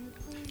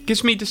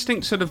 Gives me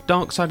distinct sort of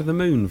Dark Side of the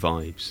Moon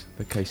vibes,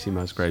 the Casey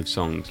Musgraves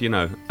songs, you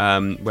know,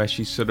 where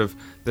she's sort of...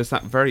 There's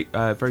that very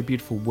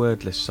beautiful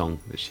wordless song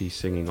that she's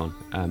singing on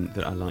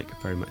that I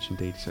like very much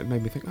indeed. So it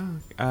made me think,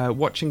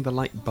 watching the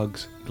light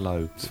bugs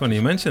glow. It's funny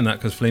you mentioned that,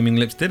 because Flaming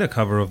Lips did a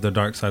cover of the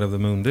Dark Side of the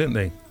Moon, didn't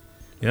they?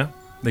 Yeah,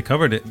 they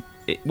covered it.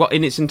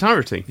 In its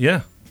entirety?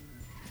 Yeah.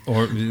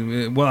 Or,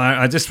 well,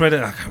 I just read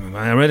it.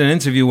 I read an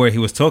interview where he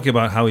was talking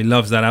about how he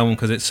loves that album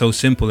because it's so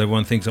simple.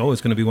 Everyone thinks,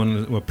 it's going to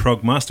be a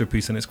prog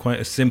masterpiece, and it's quite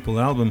a simple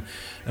album,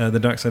 The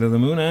Dark Side of the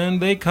Moon. And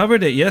they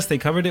covered it. Yes, they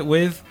covered it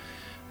with,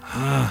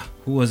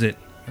 who was it?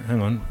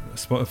 Hang on,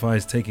 Spotify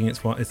is taking its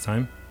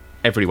time.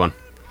 Everyone.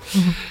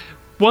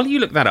 While you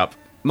look that up,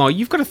 Mar,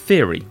 you've got a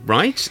theory,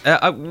 right?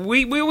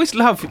 We always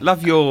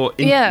love your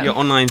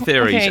online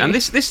theories, okay. And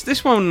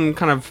this one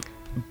kind of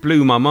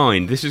blew my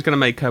mind. This is going to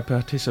make her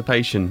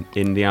participation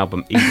in the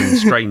album even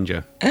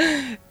stranger.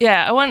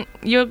 Yeah,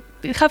 you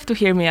have to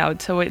hear me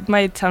out, so it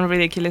might sound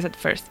ridiculous at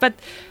first. But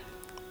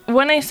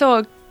when I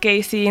saw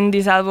Casey in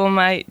this album,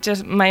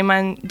 my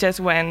mind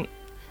just went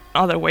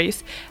other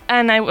ways,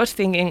 and I was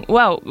thinking,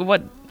 wow,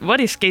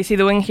 what is Casey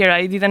doing here?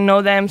 I didn't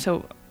know them,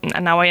 so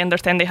now I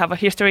understand they have a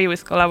history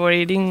with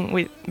collaborating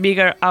with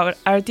bigger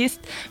artists.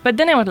 But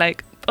then I was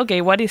like,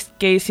 okay, what is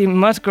Casey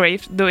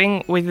Musgraves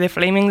doing with the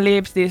Flaming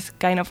Lips, this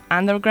kind of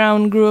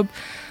underground group,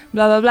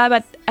 blah, blah, blah.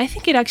 But I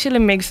think it actually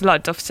makes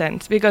lots of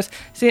sense because,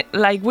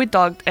 like we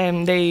talked,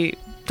 they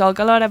talk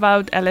a lot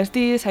about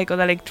LSD,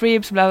 psychedelic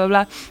trips, blah, blah,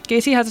 blah.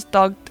 Casey has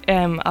talked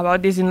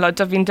about this in lots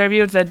of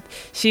interviews, that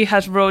she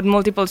has wrote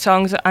multiple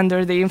songs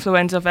under the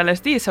influence of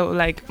LSD. So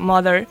like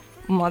Mother,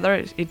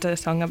 it's a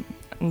song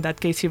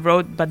that Casey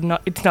wrote, but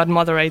it's not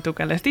Mother, I Took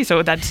LSD.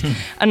 So that's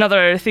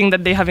another thing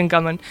that they have in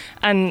common.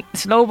 And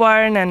Slow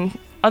Burn and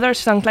other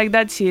songs like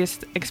that, she has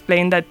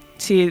explained that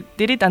she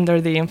did it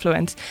under the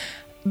influence.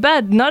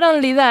 But not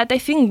only that, I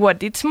think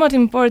what it's most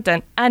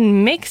important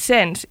and makes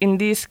sense in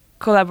this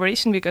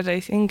collaboration, because I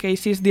think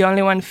Casey is the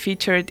only one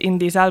featured in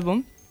this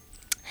album,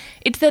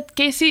 it's that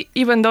Casey,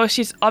 even though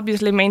she's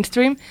obviously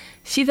mainstream,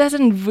 she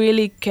doesn't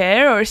really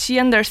care, or she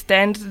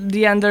understands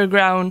the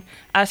underground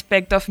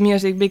aspect of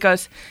music,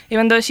 because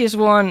even though she's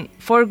won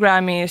 4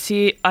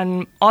 Grammys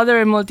and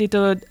other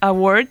multitude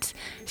awards,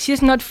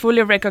 she's not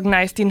fully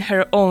recognized in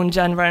her own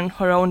genre and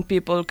her own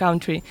people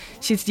country.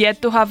 She's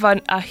yet to have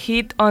a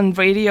hit on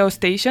radio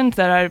stations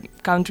that are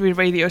country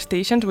radio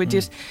stations, which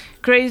is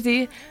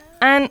crazy.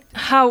 And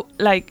how,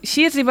 like,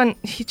 she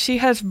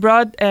has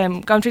brought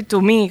country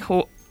to me,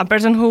 a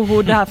person who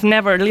would have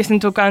never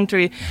listened to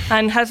country,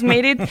 and has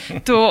made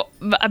it to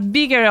a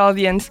bigger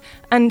audience.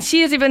 And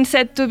she is even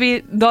said to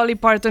be Dolly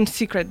Parton's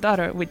secret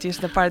daughter, which is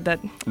the part that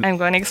I'm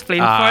going to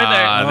explain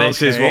further.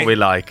 This is what we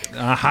like.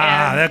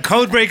 Aha, the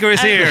code breaker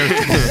is here.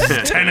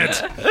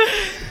 Tenet.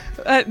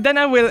 Then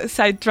I will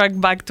sidetrack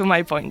back to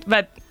my point.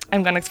 But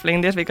I'm going to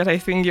explain this because I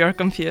think you're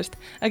confused.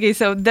 Okay,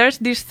 so there's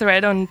this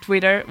thread on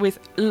Twitter with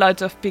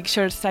lots of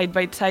pictures side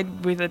by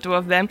side with the two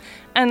of them.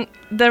 And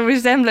the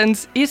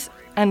resemblance is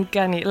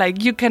uncanny.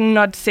 Like, you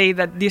cannot say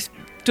that these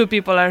two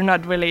people are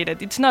not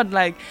related. It's not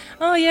like,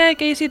 oh yeah,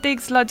 Casey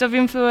takes lots of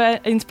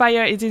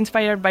it's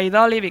inspired by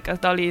Dolly because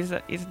Dolly is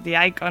the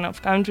icon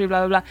of country,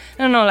 blah, blah,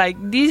 blah. No, like,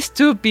 these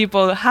two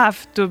people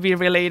have to be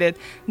related.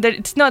 That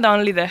it's not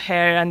only the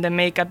hair and the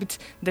makeup, it's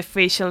the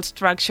facial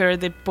structure,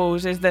 the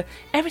poses, the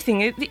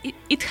everything.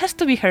 It has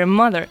to be her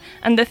mother.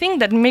 And the thing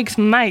that makes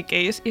my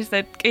case is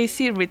that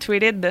Casey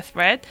retweeted the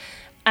thread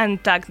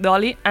and tagged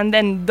Dolly, and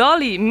then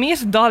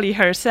Miss Dolly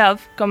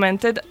herself,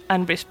 commented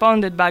and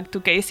responded back to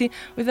Casey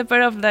with a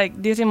pair of,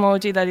 like, this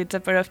emoji that it's a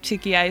pair of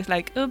cheeky eyes,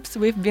 like, oops,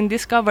 we've been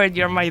discovered,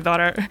 you're my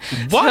daughter.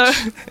 What?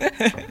 So,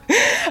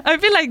 I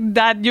feel like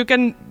that you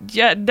can,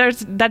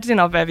 that's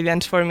enough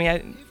evidence for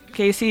me.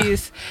 Casey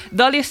is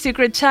Dolly's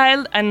secret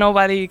child, and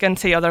nobody can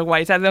say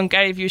otherwise. I don't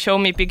care if you show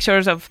me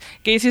pictures of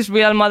Casey's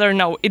real mother,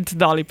 no, it's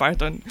Dolly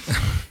Parton.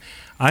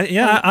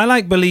 I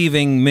like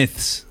believing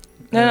myths.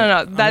 No,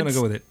 I'm that's gonna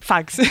go with it.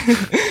 Facts.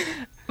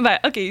 But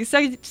okay,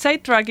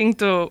 backtracking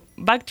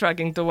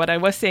to what I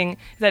was saying,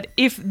 that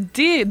if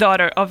the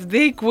daughter of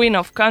the queen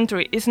of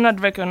country is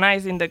not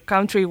recognized in the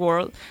country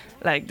world,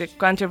 like the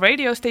country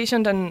radio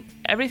stations and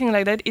everything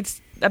like that, it's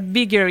a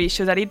bigger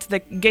issue, that it's the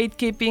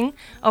gatekeeping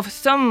of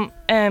some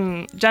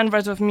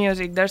genres of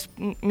music. There's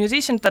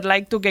musicians that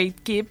like to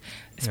gatekeep,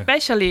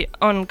 especially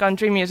on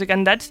country music,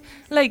 and that's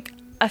like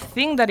a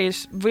thing that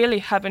is really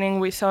happening.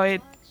 We saw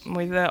it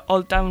with the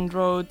Old Town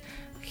Road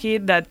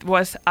hit that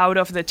was out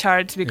of the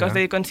charts because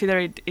they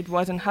considered it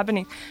wasn't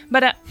happening.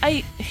 But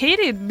I hate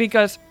it,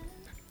 because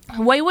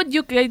why would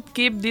you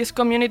keep this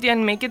community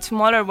and make it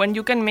smaller when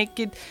you can make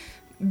it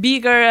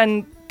bigger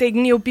and take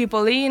new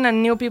people in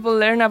and new people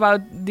learn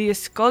about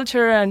this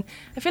culture? And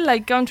I feel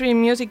like country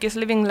music is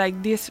living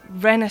like this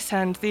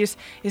renaissance. This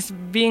is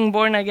being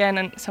born again,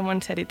 and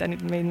someone said it and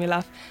it made me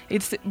laugh.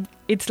 It's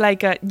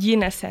like a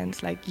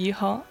yeehaw, like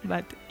yeehaw,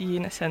 but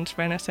yeehaw,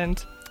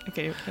 renaissance.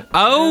 Okay.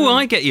 Oh,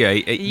 I get you.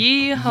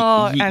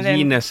 Yeehaw. And then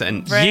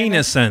Yeehaw.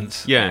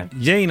 Yeehaw. Yeah.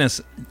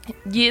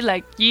 Yeehaw.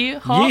 Like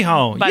yeehaw.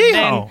 Yeehaw. But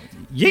Yeehaw.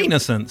 then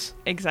Yeehaw.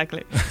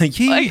 Exactly.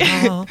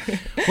 Yeehaw.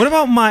 What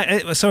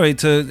about sorry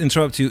to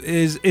interrupt you.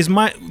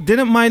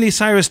 Didn't Miley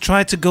Cyrus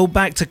try to go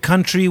back to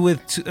country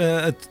with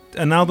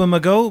an album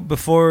ago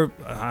before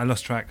I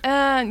lost track?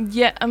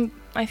 Yeah.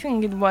 I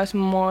think it was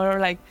more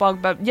like pop,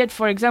 but yet,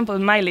 for example,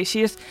 Miley,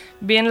 she's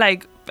been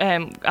like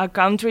a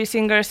country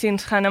singer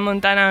since Hannah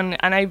Montana,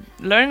 and I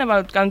learned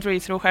about country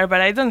through her,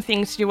 but I don't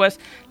think she was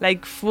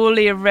like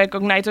fully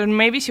recognized, or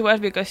maybe she was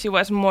because she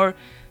was more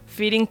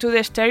fitting to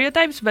the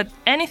stereotypes. But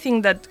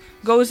anything that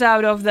goes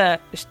out of the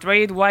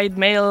straight white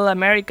male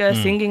America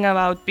singing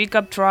about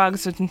pickup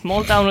trucks and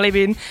small town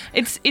living,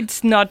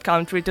 it's not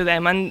country to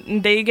them,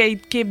 and they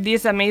keep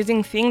this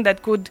amazing thing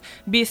that could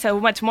be so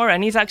much more,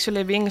 and is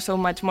actually being so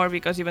much more,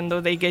 because even though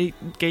they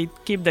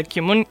keep the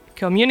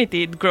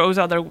community, it grows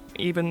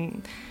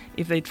even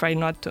if they try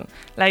not to.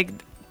 Like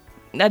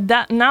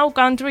that now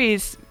country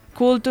is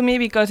cool to me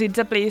because it's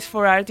a place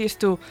for artists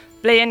to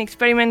play and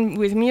experiment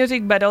with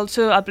music, but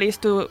also a place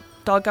to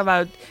talk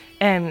about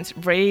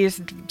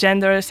race,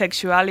 gender,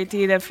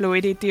 sexuality, the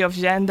fluidity of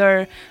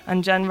gender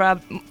and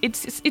genre.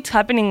 It's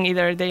happening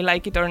either they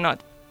like it or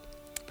not.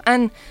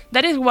 And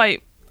that is why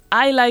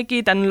I like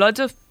it, and lots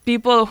of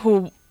people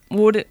who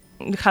would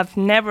have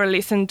never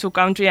listened to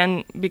country,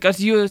 and because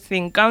you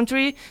think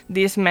country,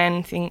 this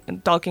man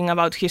talking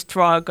about his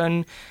truck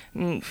and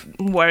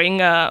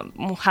wearing a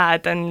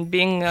hat and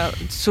being a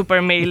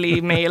super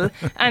male,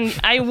 and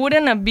I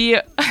wouldn't be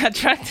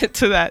attracted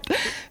to that.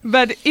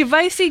 But if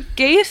I see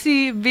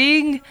Casey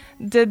being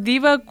the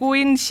diva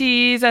queen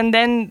she is, and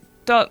then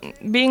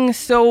being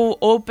so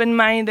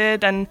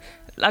open-minded and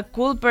a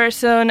cool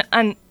person,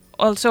 and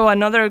also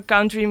another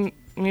country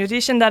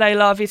musician that I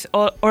love is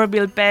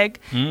Orville Peck,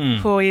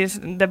 who is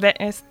the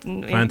best.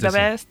 The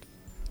best.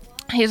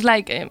 He's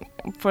like,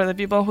 for the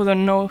people who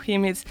don't know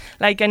him, it's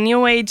like a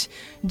new age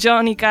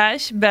Johnny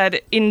Cash,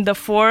 but in the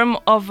form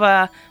of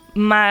a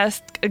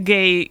masked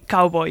gay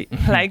cowboy.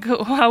 Like,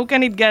 how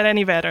can it get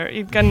any better?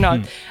 It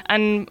cannot.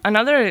 And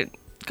another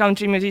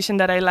country musician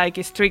that I like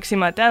is Trixie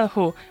Mattel,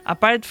 who,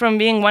 apart from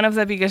being one of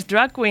the biggest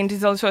drag queens,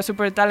 is also a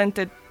super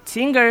talented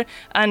singer,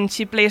 and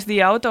she plays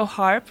the auto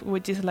harp,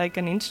 which is like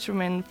an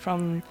instrument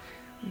from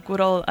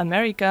good old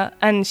America,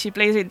 and she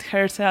plays it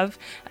herself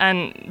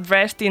and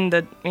dressed in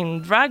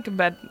drag,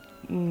 but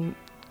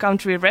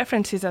country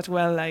references as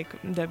well, like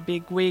the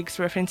big wigs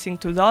referencing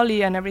to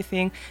Dolly and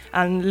everything,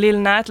 and Lil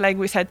Nas, like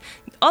we said.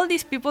 All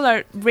these people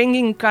are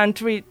bringing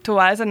country to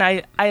us, and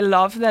I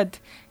love that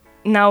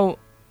now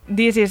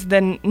this is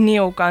the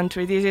new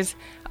country. This is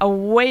a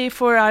way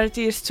for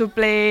artists to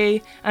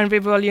play and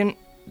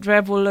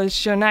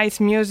revolutionize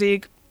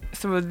music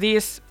through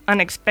this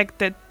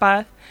unexpected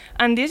path,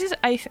 and this is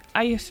I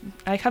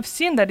have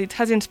seen that it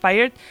has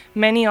inspired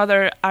many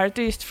other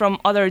artists from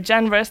other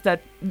genres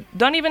that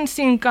don't even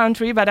sing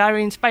country but are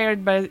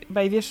inspired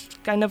by this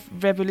kind of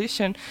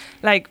revolution.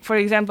 Like, for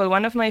example,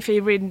 one of my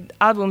favorite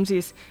albums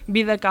is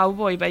Be the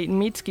Cowboy by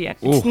Mitski.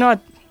 It's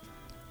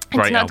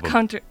not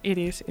country. It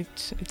is.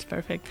 It's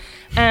perfect.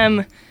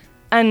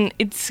 And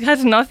it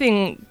has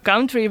nothing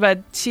country, but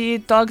she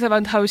talks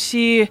about how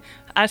she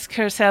asks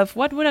herself,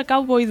 what would a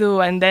cowboy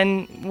do? And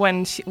then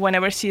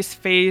whenever she's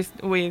faced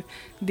with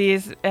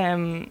these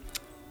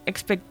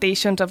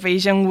expectations of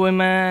Asian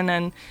women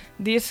and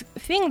this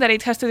thing that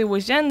it has to do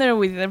with gender,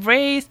 with the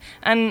race,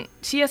 and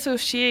she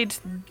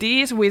associates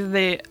this with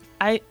the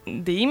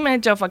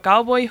image of a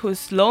cowboy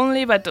who's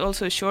lonely but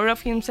also sure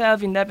of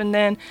himself,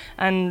 independent,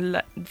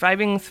 and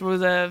driving through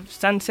the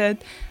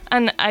sunset.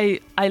 And I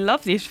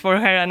love this for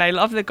her, and I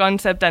love the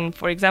concept. And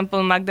for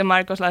example, Mac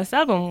DeMarco's last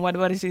album, what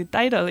is the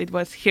title? It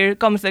was Here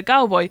Comes the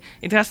Cowboy.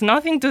 It has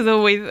nothing to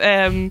do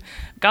with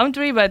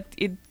country, but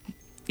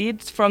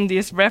it's from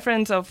this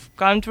reference of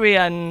country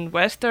and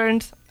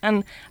westerns,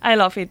 and I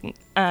love it.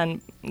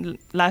 And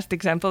last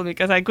example,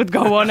 because I could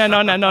go on and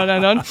on and on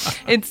and on.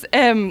 It's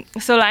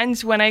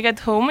Solange, When I Get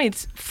Home,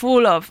 it's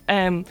full of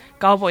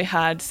cowboy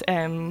hats,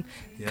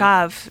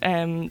 calf,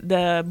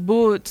 the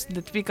boots,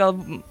 the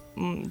typical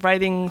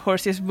riding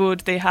horses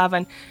boots they have,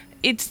 and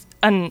it's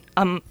an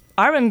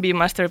R&B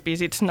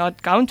masterpiece. It's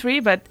not country,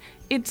 but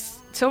it's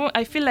so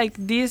I feel like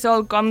this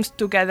all comes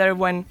together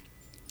when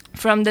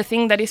from the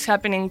thing that is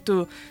happening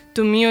to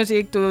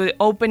music, to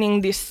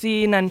opening this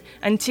scene and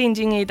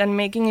changing it and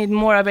making it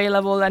more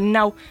available. And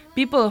now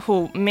people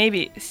who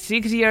maybe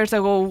 6 years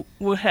ago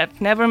would have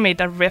never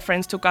made a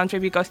reference to country,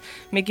 because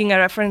making a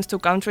reference to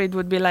country, it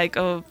would be like,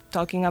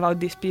 talking about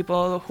these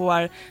people who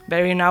are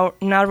very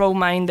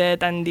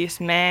narrow-minded and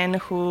these men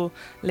who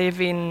live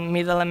in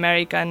middle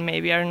America and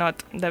maybe are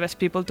not the best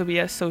people to be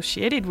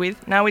associated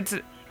with. Now it's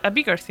a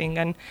bigger thing,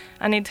 and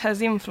it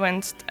has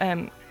influenced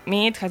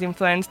me, it has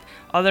influenced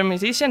other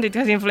musicians, it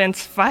has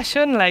influenced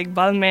fashion, like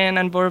Balmain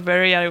and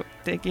Burberry are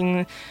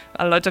taking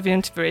a lot of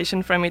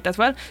inspiration from it as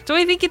well. So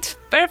I think it's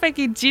perfect,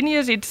 it's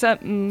genius, it's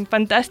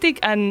fantastic,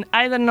 and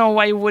I don't know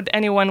why would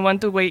anyone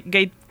want to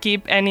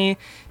gatekeep any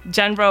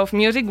genre of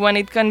music when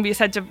it can be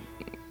such a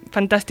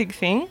fantastic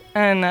thing.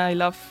 And I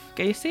love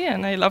Casey,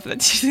 and I love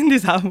that she's in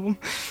this album.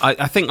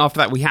 I think after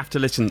that we have to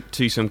listen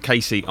to some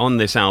Casey on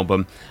this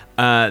album.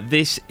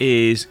 This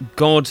is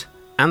God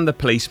and the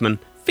Policeman,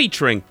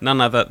 featuring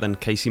none other than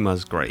Casey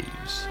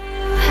Musgraves.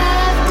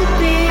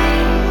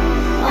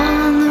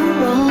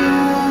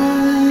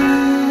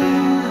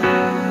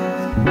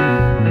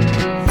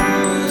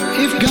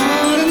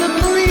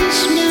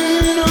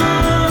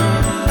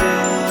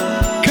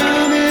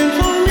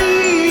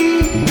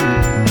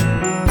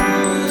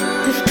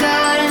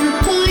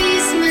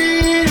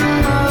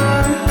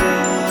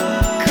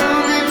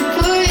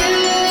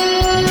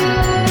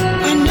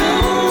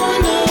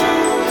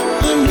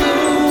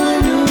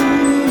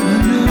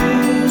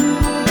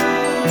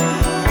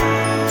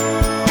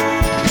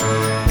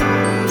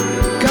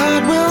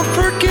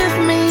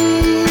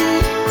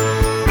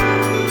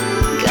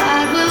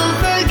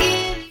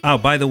 Oh,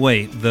 by the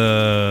way,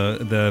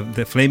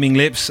 the Flaming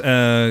Lips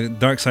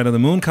Dark Side of the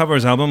Moon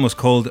covers album was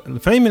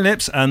called Flaming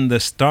Lips and the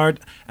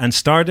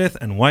Stardust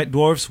and White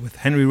Dwarfs with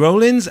Henry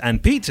Rollins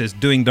and Peters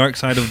doing Dark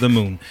Side of the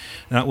Moon.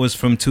 That was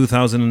from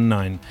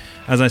 2009.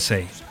 As I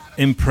say,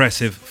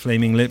 impressive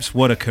Flaming Lips.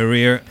 What a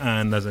career.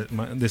 And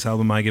this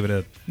album, I give it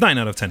a 9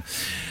 out of 10.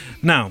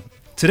 Now,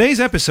 today's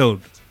episode,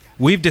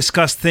 we've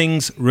discussed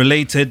things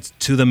related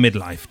to the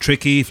midlife.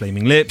 Tricky,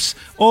 Flaming Lips,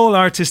 all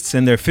artists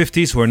in their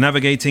 50s who are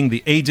navigating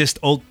the ageist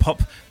old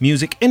pop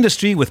music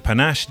industry with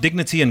panache,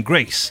 dignity and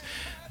grace.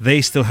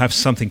 They still have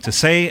something to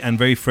say and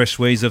very fresh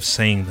ways of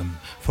saying them.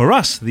 For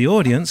us, the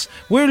audience,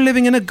 we're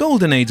living in a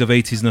golden age of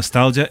 80s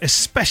nostalgia,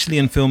 especially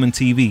in film and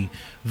TV.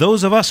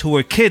 Those of us who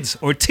were kids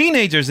or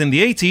teenagers in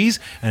the 80s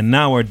and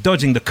now are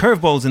dodging the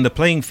curveballs in the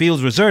playing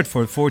fields reserved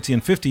for 40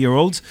 and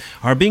 50-year-olds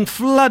are being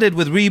flooded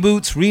with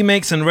reboots,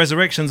 remakes and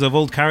resurrections of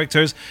old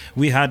characters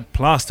we had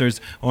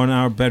plasters on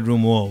our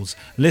bedroom walls.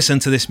 Listen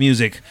to this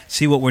music.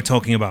 See what we're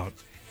talking about.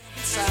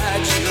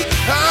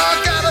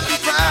 I gotta be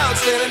proud,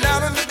 standing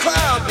out in the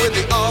crowd with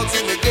the odds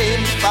in the game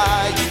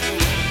defy you.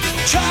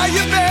 Try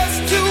your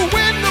best to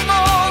win them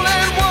all,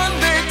 and one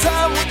day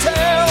time will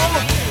tell.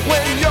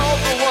 When you're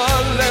the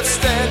one left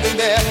standing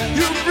there,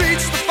 you've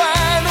reached the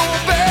final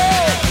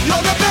bell.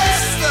 You're the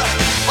best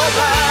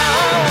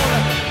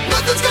around.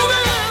 Nothing's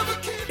gonna ever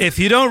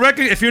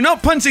keep. If you're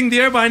not punching the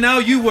air by now,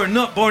 you were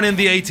not born in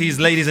the 80s,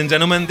 ladies and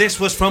gentlemen. This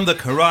was from The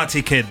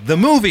Karate Kid, the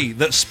movie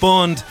that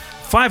spawned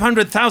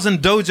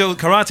 500,000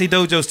 karate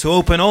dojos to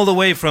open all the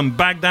way from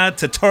Baghdad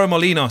to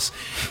Torremolinos.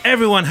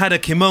 Everyone had a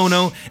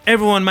kimono.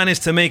 Everyone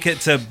managed to make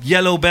it to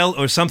yellow belt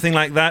or something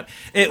like that.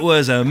 It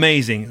was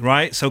amazing,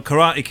 right? So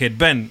Karate Kid.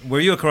 Ben, were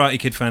you a Karate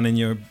Kid fan in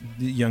your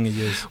younger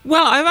years?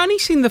 Well, I've only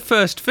seen the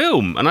first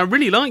film, and I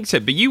really liked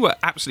it, but you were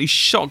absolutely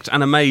shocked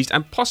and amazed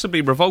and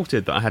possibly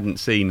revolted that I hadn't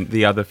seen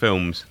the other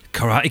films.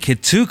 Karate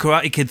Kid 2,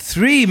 Karate Kid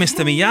 3,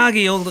 Mr.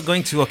 Miyagi, all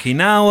going to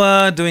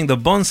Okinawa, doing the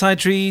bonsai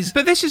trees.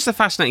 But this is the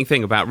fascinating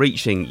thing about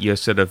reaching your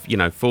sort of,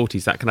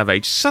 40s, that kind of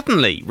age.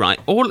 Suddenly, right,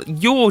 all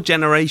your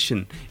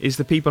generation is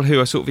the people who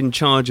are sort of in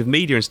charge of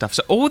media and stuff.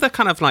 So all the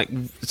kind of like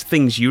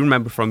things you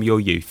remember from your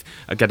youth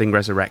are getting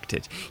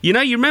resurrected. You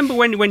remember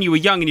when you were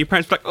young and your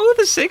parents were like, oh,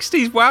 the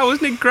 60s, wow,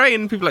 wasn't it great?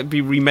 And people like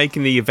be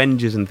remaking the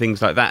Avengers and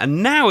things like that.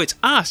 And now it's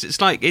us.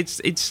 It's like,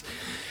 it's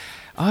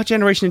our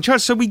generation in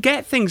charge. So we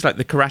get things like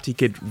the Karate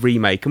Kid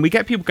remake, and we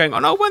get people going,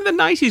 oh, when the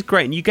 90s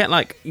great, and you get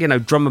like,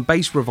 drum and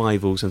bass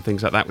revivals and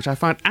things like that, which I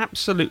find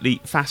absolutely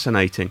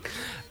fascinating.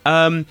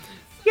 I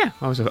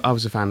was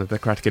a fan of the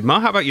Karate Kid. Mar,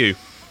 how about you?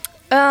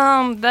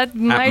 That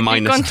might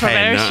be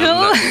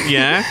controversial.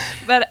 Yeah.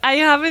 But I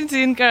haven't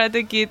seen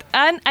Karate Kid,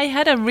 and I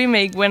had a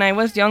remake when I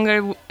was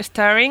younger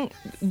starring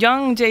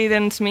young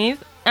Jaden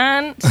Smith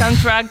and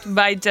soundtracked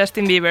by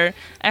Justin Bieber.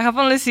 I have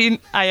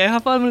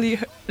only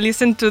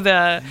listened to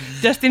the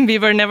Justin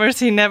Bieber Never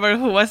Say Never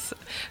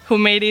who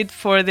made it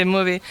for the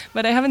movie,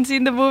 but I haven't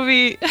seen the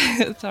movie.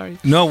 Sorry.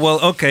 No,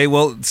 well, okay,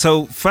 well,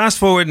 so fast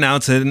forward now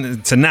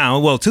to now,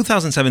 well,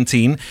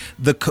 2017,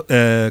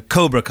 the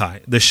Cobra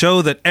Kai, the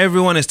show that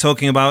everyone is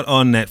talking about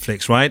on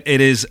Netflix, right? It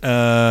is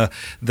the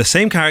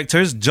same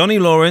characters, Johnny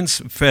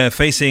Lawrence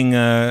facing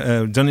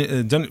Daniel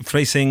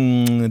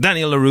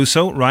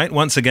LaRusso, right?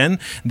 Once again,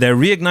 they're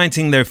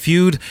reigniting their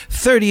feud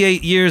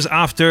 38 years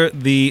after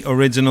the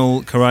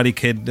original Karate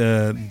Kid,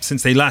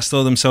 since they last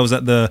saw themselves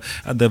at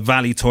the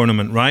Valley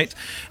tournament, right?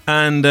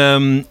 And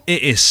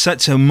it is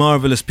such a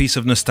marvelous piece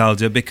of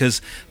nostalgia,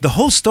 because the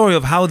whole story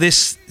of how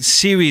this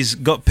series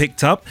got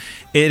picked up,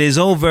 it is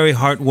all very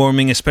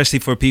heartwarming, especially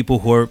for people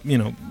who are,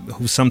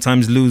 who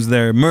sometimes lose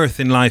their mirth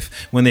in life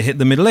when they hit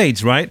the middle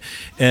age, right?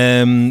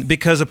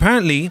 Because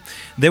apparently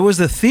there was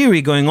a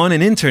theory going on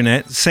in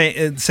internet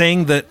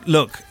saying that,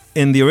 look,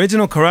 in the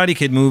original Karate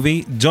Kid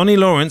movie, Johnny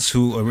Lawrence,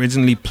 who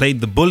originally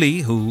played the bully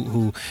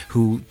who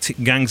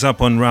gangs up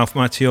on Ralph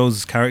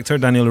Macchio's character,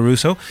 Daniel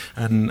LaRusso,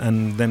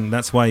 and then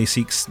that's why he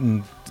seeks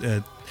to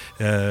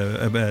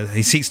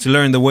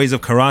learn the ways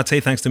of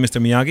karate thanks to Mr.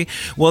 Miyagi.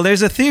 Well,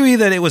 there's a theory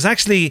that it was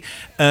actually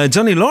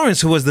Johnny Lawrence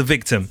who was the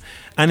victim.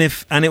 And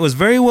it was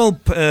very well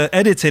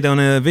edited on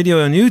a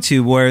video on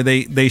YouTube where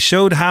they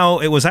showed how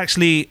it was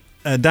actually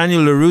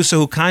Daniel LaRusso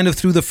who kind of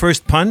threw the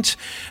first punch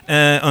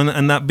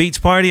on that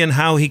beach party, and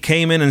how he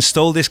came in and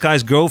stole this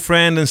guy's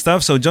girlfriend and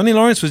stuff. So Johnny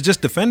Lawrence was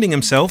just defending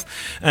himself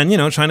and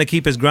trying to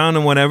keep his ground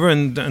and whatever,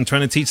 and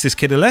trying to teach this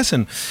kid a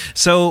lesson.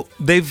 So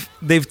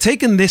they've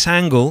taken this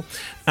angle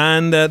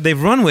and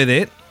they've run with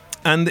it.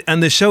 And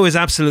the show is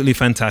absolutely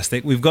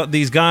fantastic. We've got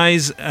these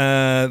guys,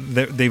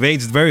 they've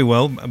aged very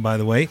well, by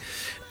the way.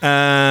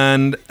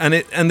 And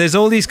there's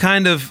all these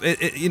kind of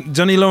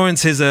Johnny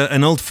Lawrence is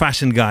an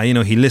old-fashioned guy.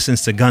 He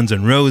listens to Guns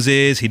N'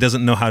 Roses. He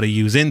doesn't know how to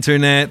use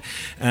internet.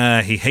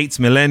 He hates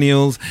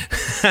millennials,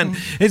 and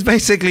it's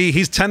basically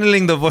he's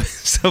channeling the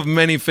voice of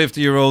many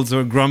 50-year-olds who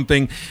are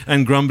grumbling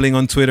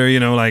on Twitter.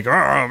 Like, oh,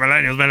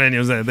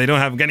 millennials, they don't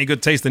have any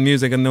good taste in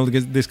music and all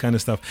this kind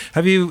of stuff.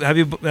 Are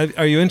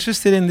you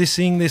interested in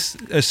seeing this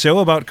show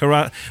about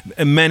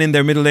men in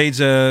their middle age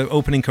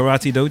opening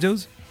karate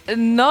dojos?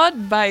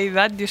 Not by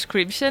that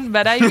description,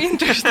 but I'm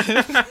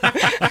interested.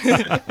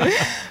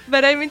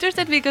 But I'm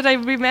interested because I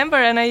remember,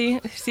 and I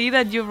see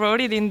that you wrote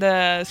it in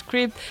the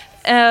script,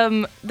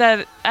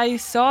 that I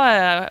saw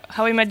a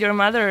How I Met Your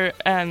Mother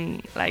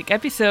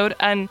episode,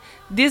 and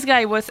this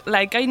guy was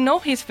like, I know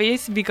his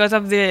face because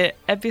of the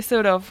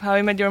episode of How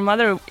I Met Your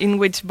Mother in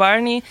which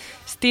Barney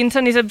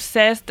Stinson is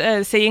obsessed,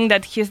 saying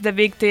that he's the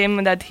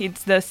victim, that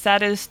it's the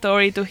saddest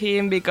story to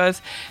him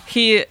because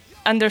he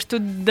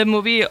understood the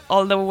movie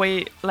all the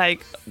way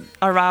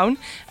around,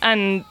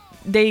 and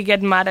they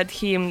get mad at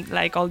him,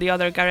 like all the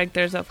other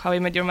characters of How I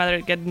Met Your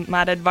Mother get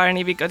mad at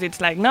Barney because it's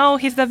like, no,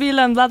 he's the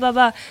villain, blah blah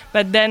blah.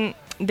 But then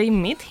they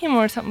meet him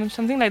or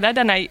something like that,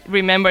 and I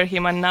remember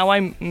him, and now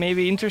I'm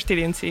maybe interested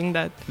in seeing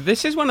that.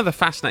 This is one of the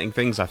fascinating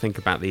things I think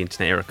about the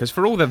internet era, because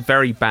for all the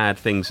very bad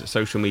things that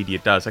social media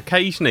does,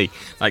 occasionally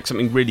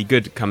something really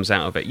good comes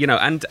out of it,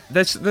 and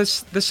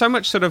there's so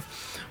much sort of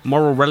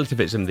moral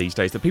relativism these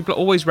days that people are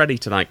always ready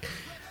to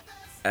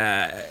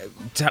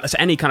tell us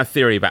any kind of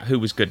theory about who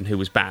was good and who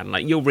was bad.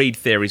 Like, you'll read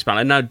theories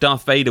about, no,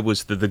 Darth Vader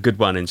was the good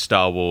one in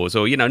Star Wars,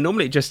 or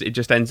normally it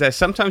just ends there.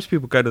 Sometimes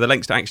people go to the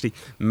lengths to actually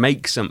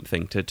make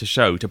something to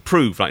show, to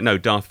prove, no,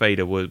 Darth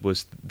Vader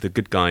was the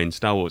good guy in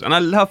Star Wars. And I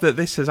love that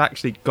this has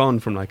actually gone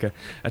from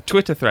a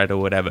Twitter thread or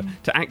whatever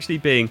to actually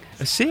being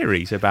a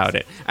series about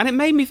it. And it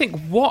made me think,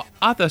 what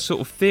other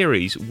sort of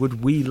theories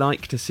would we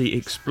like to see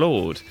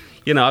explored?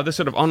 Other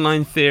sort of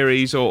online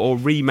theories or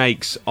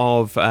remakes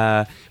of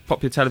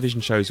popular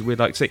television shows we'd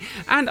like to see.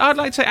 And I'd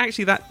like to say,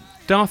 actually, that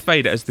Darth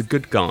Vader as the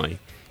good guy,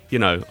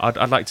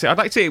 I'd like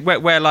to see it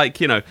where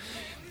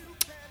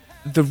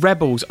the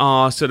rebels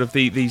are sort of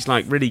these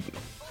really,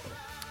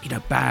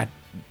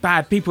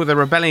 bad people that are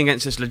rebelling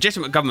against this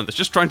legitimate government that's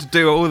just trying to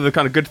do all of the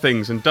kind of good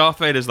things, and Darth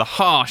Vader's the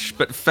harsh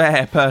but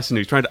fair person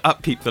who's trying to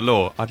upkeep the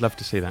law. I'd love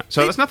to see that.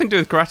 So that's nothing to do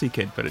with Karate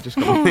Kid, but it just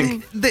got me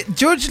thinking.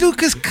 George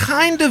Lucas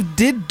kind of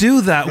did do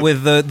that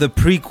with the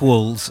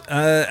prequels.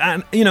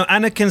 And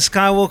Anakin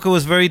Skywalker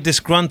was very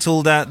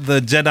disgruntled at the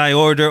Jedi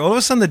Order. All of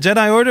a sudden, the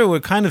Jedi Order were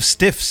kind of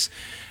stiffs.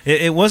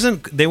 It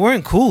wasn't. They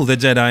weren't cool. The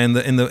Jedi in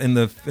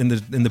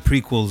the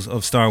prequels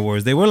of Star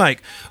Wars. They were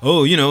like,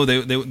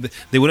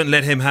 they wouldn't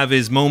let him have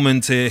his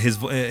moment,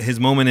 his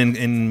moment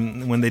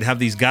in when they'd have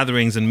these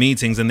gatherings and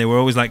meetings, and they were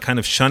always kind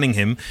of shunning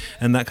him,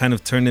 and that kind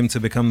of turned him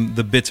to become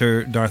the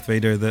bitter Darth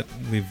Vader that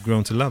we've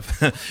grown to love.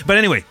 But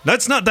anyway,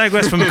 let's not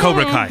digress from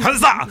Cobra Kai.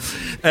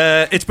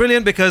 Huzzah! It's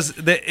brilliant because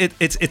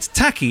it's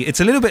tacky. It's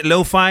a little bit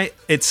lo-fi.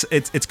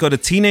 It's got a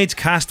teenage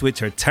cast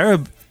which are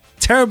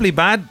terribly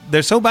bad.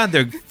 They're so bad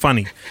they're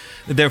funny.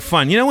 They're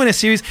fun. When a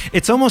series,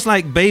 it's almost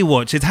like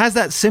Baywatch. It has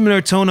that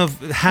similar tone of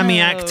hammy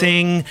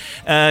acting,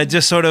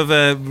 just sort of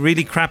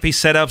really crappy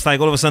setups. Like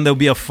all of a sudden there'll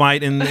be a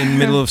fight in the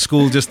middle of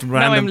school, just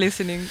random. Now I'm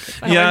listening.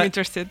 I'm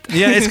interested.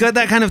 Yeah, it's got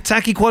that kind of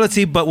tacky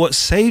quality. But what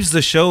saves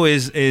the show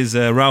is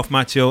Ralph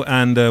Macchio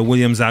and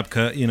William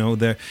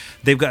Zabka.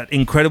 They've got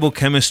incredible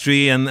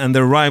chemistry and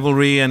their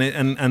rivalry,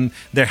 and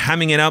they're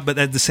hamming it up. But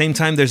at the same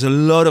time, there's a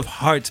lot of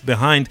heart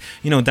behind.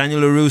 Daniel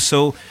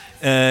LaRusso.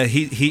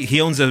 He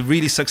owns a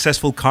really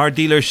successful car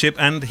dealership,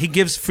 and he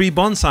gives free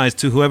bonsais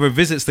to whoever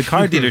visits the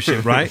car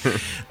dealership, right?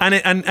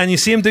 And you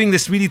see him doing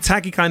this really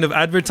tacky kind of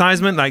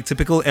advertisement, like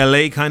typical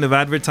LA kind of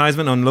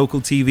advertisement on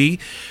local TV.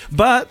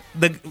 But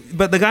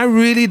the guy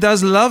really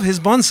does love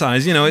his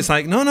bonsais. It's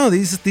like, no,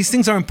 these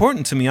things are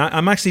important to me.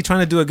 I'm actually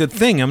trying to do a good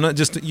thing. I'm not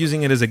just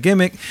using it as a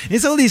gimmick.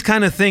 It's all these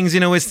kind of things.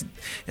 It's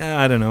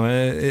I don't know.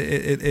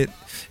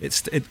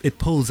 It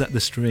pulls at the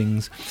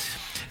strings.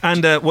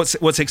 And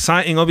what's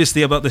exciting,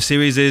 obviously, about the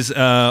series is,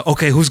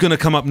 who's going to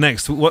come up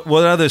next? What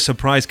other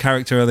surprise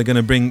character are they going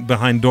to bring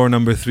behind door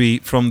number 3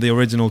 from the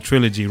original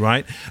trilogy,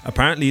 right?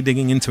 Apparently,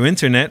 digging into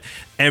internet,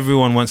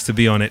 everyone wants to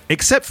be on it,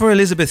 except for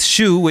Elizabeth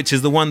Shue, which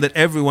is the one that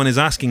everyone is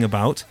asking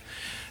about.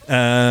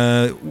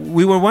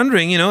 We were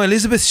wondering,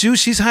 Elizabeth Shue,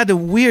 she's had a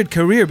weird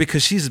career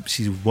because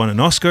she's won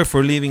an Oscar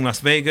for Leaving Las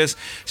Vegas.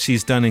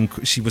 She's been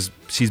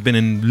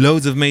in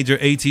loads of major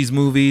 80s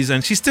movies,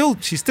 and she's still,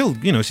 she's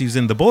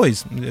in The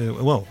Boys.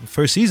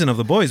 First season of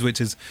The Boys, which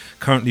is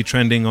currently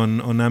trending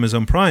on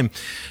Amazon Prime.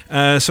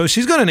 So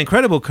she's got an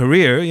incredible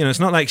career. It's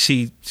not like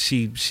she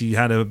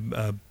had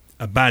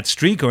a bad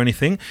streak or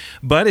anything,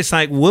 but it's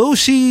like, will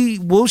she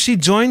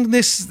join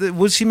this?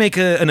 Will she make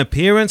an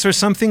appearance or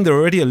something? They're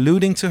already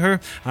alluding to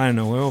her. I don't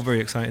know. We're all very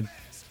excited.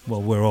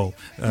 Well, we're all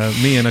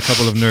me and a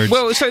couple of nerds.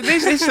 Well, so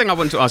this thing I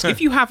want to ask: if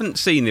you haven't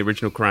seen the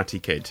original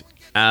Karate Kid,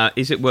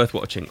 is it worth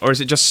watching, or is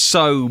it just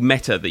so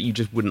meta that you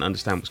just wouldn't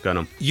understand what's going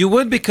on? You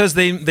would, because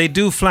they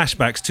do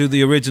flashbacks to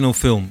the original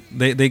film.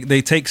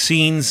 They take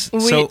scenes.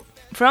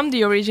 From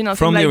the original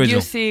film,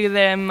 you see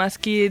them as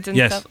kids and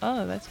stuff.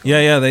 Oh, that's cool.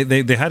 Yeah,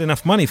 they had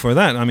enough money for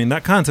that. I mean,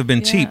 that can't have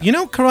been cheap.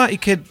 Karate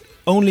Kid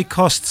only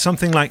cost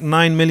something like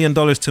 $9 million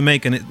to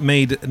make, and it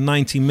made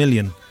 $90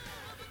 million.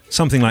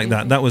 Something like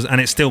that. That was,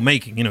 and it's still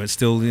making. It's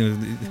still.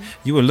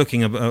 You were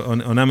looking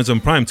on Amazon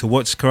Prime to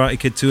watch Karate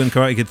Kid 2 and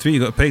Karate Kid 3. You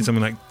got paid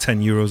something like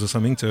 €10 or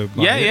something to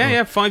buy it.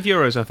 Yeah,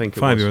 €5 I think.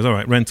 €5, all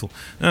right, rental.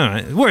 All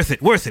right, worth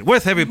it,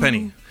 worth every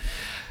penny.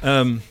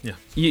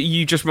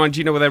 You just remind. Do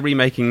you know what they're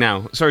remaking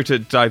now? Sorry to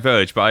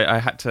diverge, but I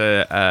had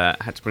to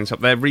bring this up.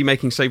 They're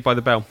remaking Saved by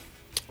the Bell.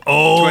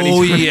 Oh,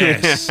 2020.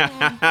 yes.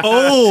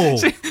 Oh.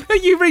 See,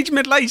 you reach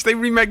middle age, they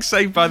remake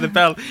Saved by the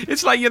Bell.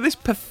 It's like you're this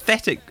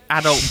pathetic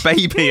adult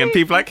baby, and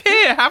people are like,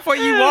 here, have what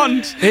you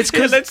want. It's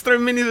Here, 'cause- let's throw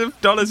millions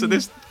of dollars at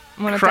this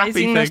crappy Monetizing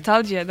thing.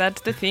 nostalgia,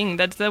 that's the thing.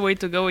 That's the way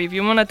to go. If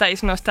you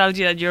monetize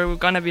nostalgia, you're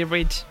gonna be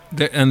rich.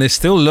 And there's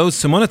still loads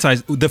to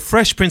monetize. The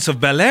Fresh Prince of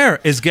Bel-Air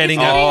is getting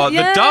Oh,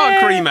 Yeah. the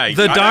dark remake.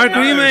 the I dark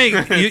don't know.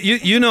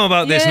 remake. You know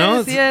about this,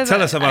 no? Yes,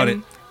 Tell us about it.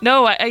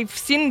 No, I've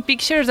seen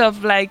pictures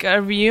of like a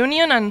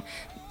reunion and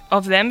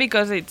of them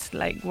because it's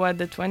like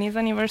the 20th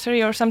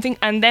anniversary or something,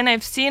 and then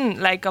I've seen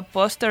like a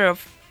poster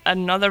of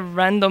another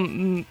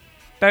random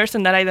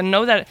person that I don't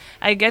know. That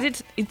I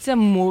guess it's a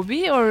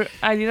movie, or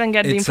I didn't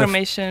get the It's a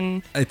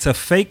information. It's a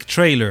fake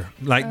trailer.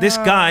 Like this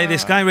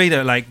guy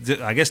rated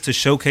I guess to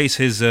showcase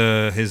his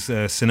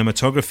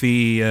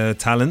cinematography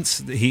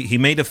talents. He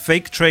made a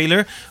fake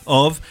trailer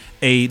of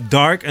a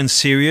dark and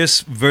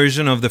serious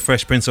version of the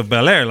Fresh Prince of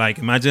Bel-Air. Like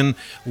imagine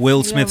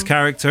Will Smith's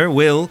character,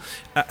 Will,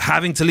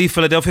 having to leave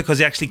Philadelphia because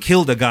he actually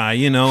killed a guy,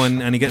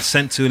 and he gets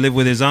sent to live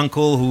with his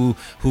uncle who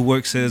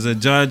works as a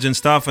judge and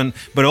stuff,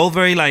 but all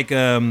very like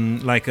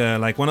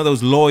one of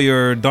those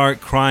lawyer dark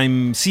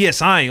crime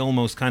CSI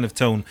almost kind of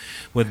tone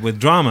with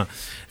drama.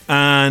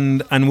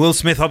 And Will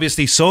Smith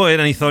obviously saw it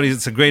and he thought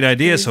it's a great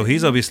idea, so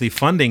he's obviously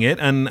funding it,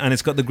 and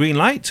it's got the green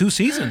light, 2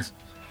 seasons.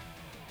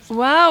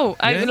 Wow,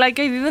 Yeah. I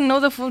didn't know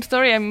the full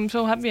story. I'm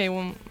so happy. I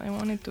want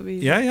it to be.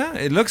 Yeah,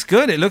 it looks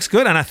good.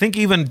 And I think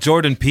even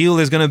Jordan Peele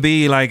is going to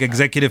be like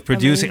executive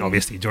producing. Amazing.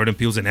 Obviously, Jordan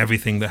Peele's in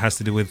everything that has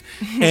to do with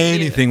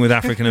anything with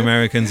African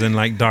Americans and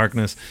like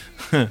darkness.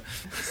 So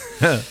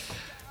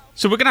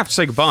we're going to have to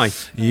say goodbye.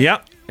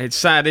 Yep. It's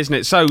sad, isn't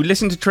it? So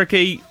listen to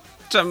Tricky.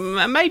 So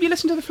maybe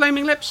listen to the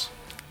Flaming Lips.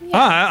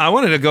 I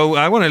wanted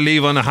to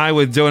leave on a high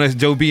with Joe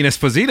Bean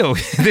Esposito.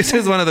 This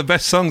is one of the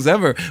best songs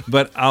ever,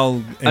 but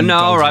I'll... No,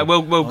 all right,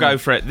 indulge we'll go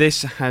for it.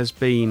 This has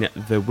been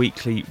the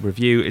weekly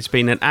review. It's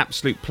been an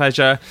absolute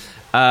pleasure.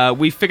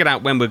 We figured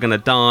out when we're going to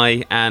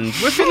die, and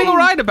we're feeling all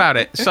right about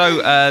it.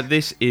 So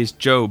this is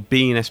Joe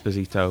Bean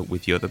Esposito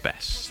with You're the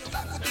Best.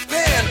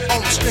 Depend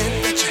on the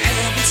strength that you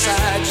have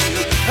inside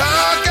you.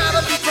 I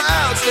gotta be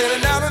proud,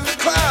 standing out in the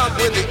crowd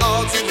when the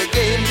odds in the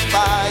game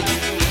defy you.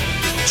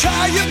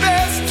 Try your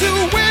best to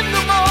win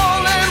them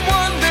all, and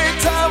one day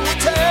time will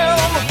tell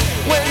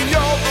when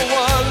you're the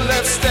one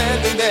left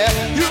standing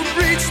there.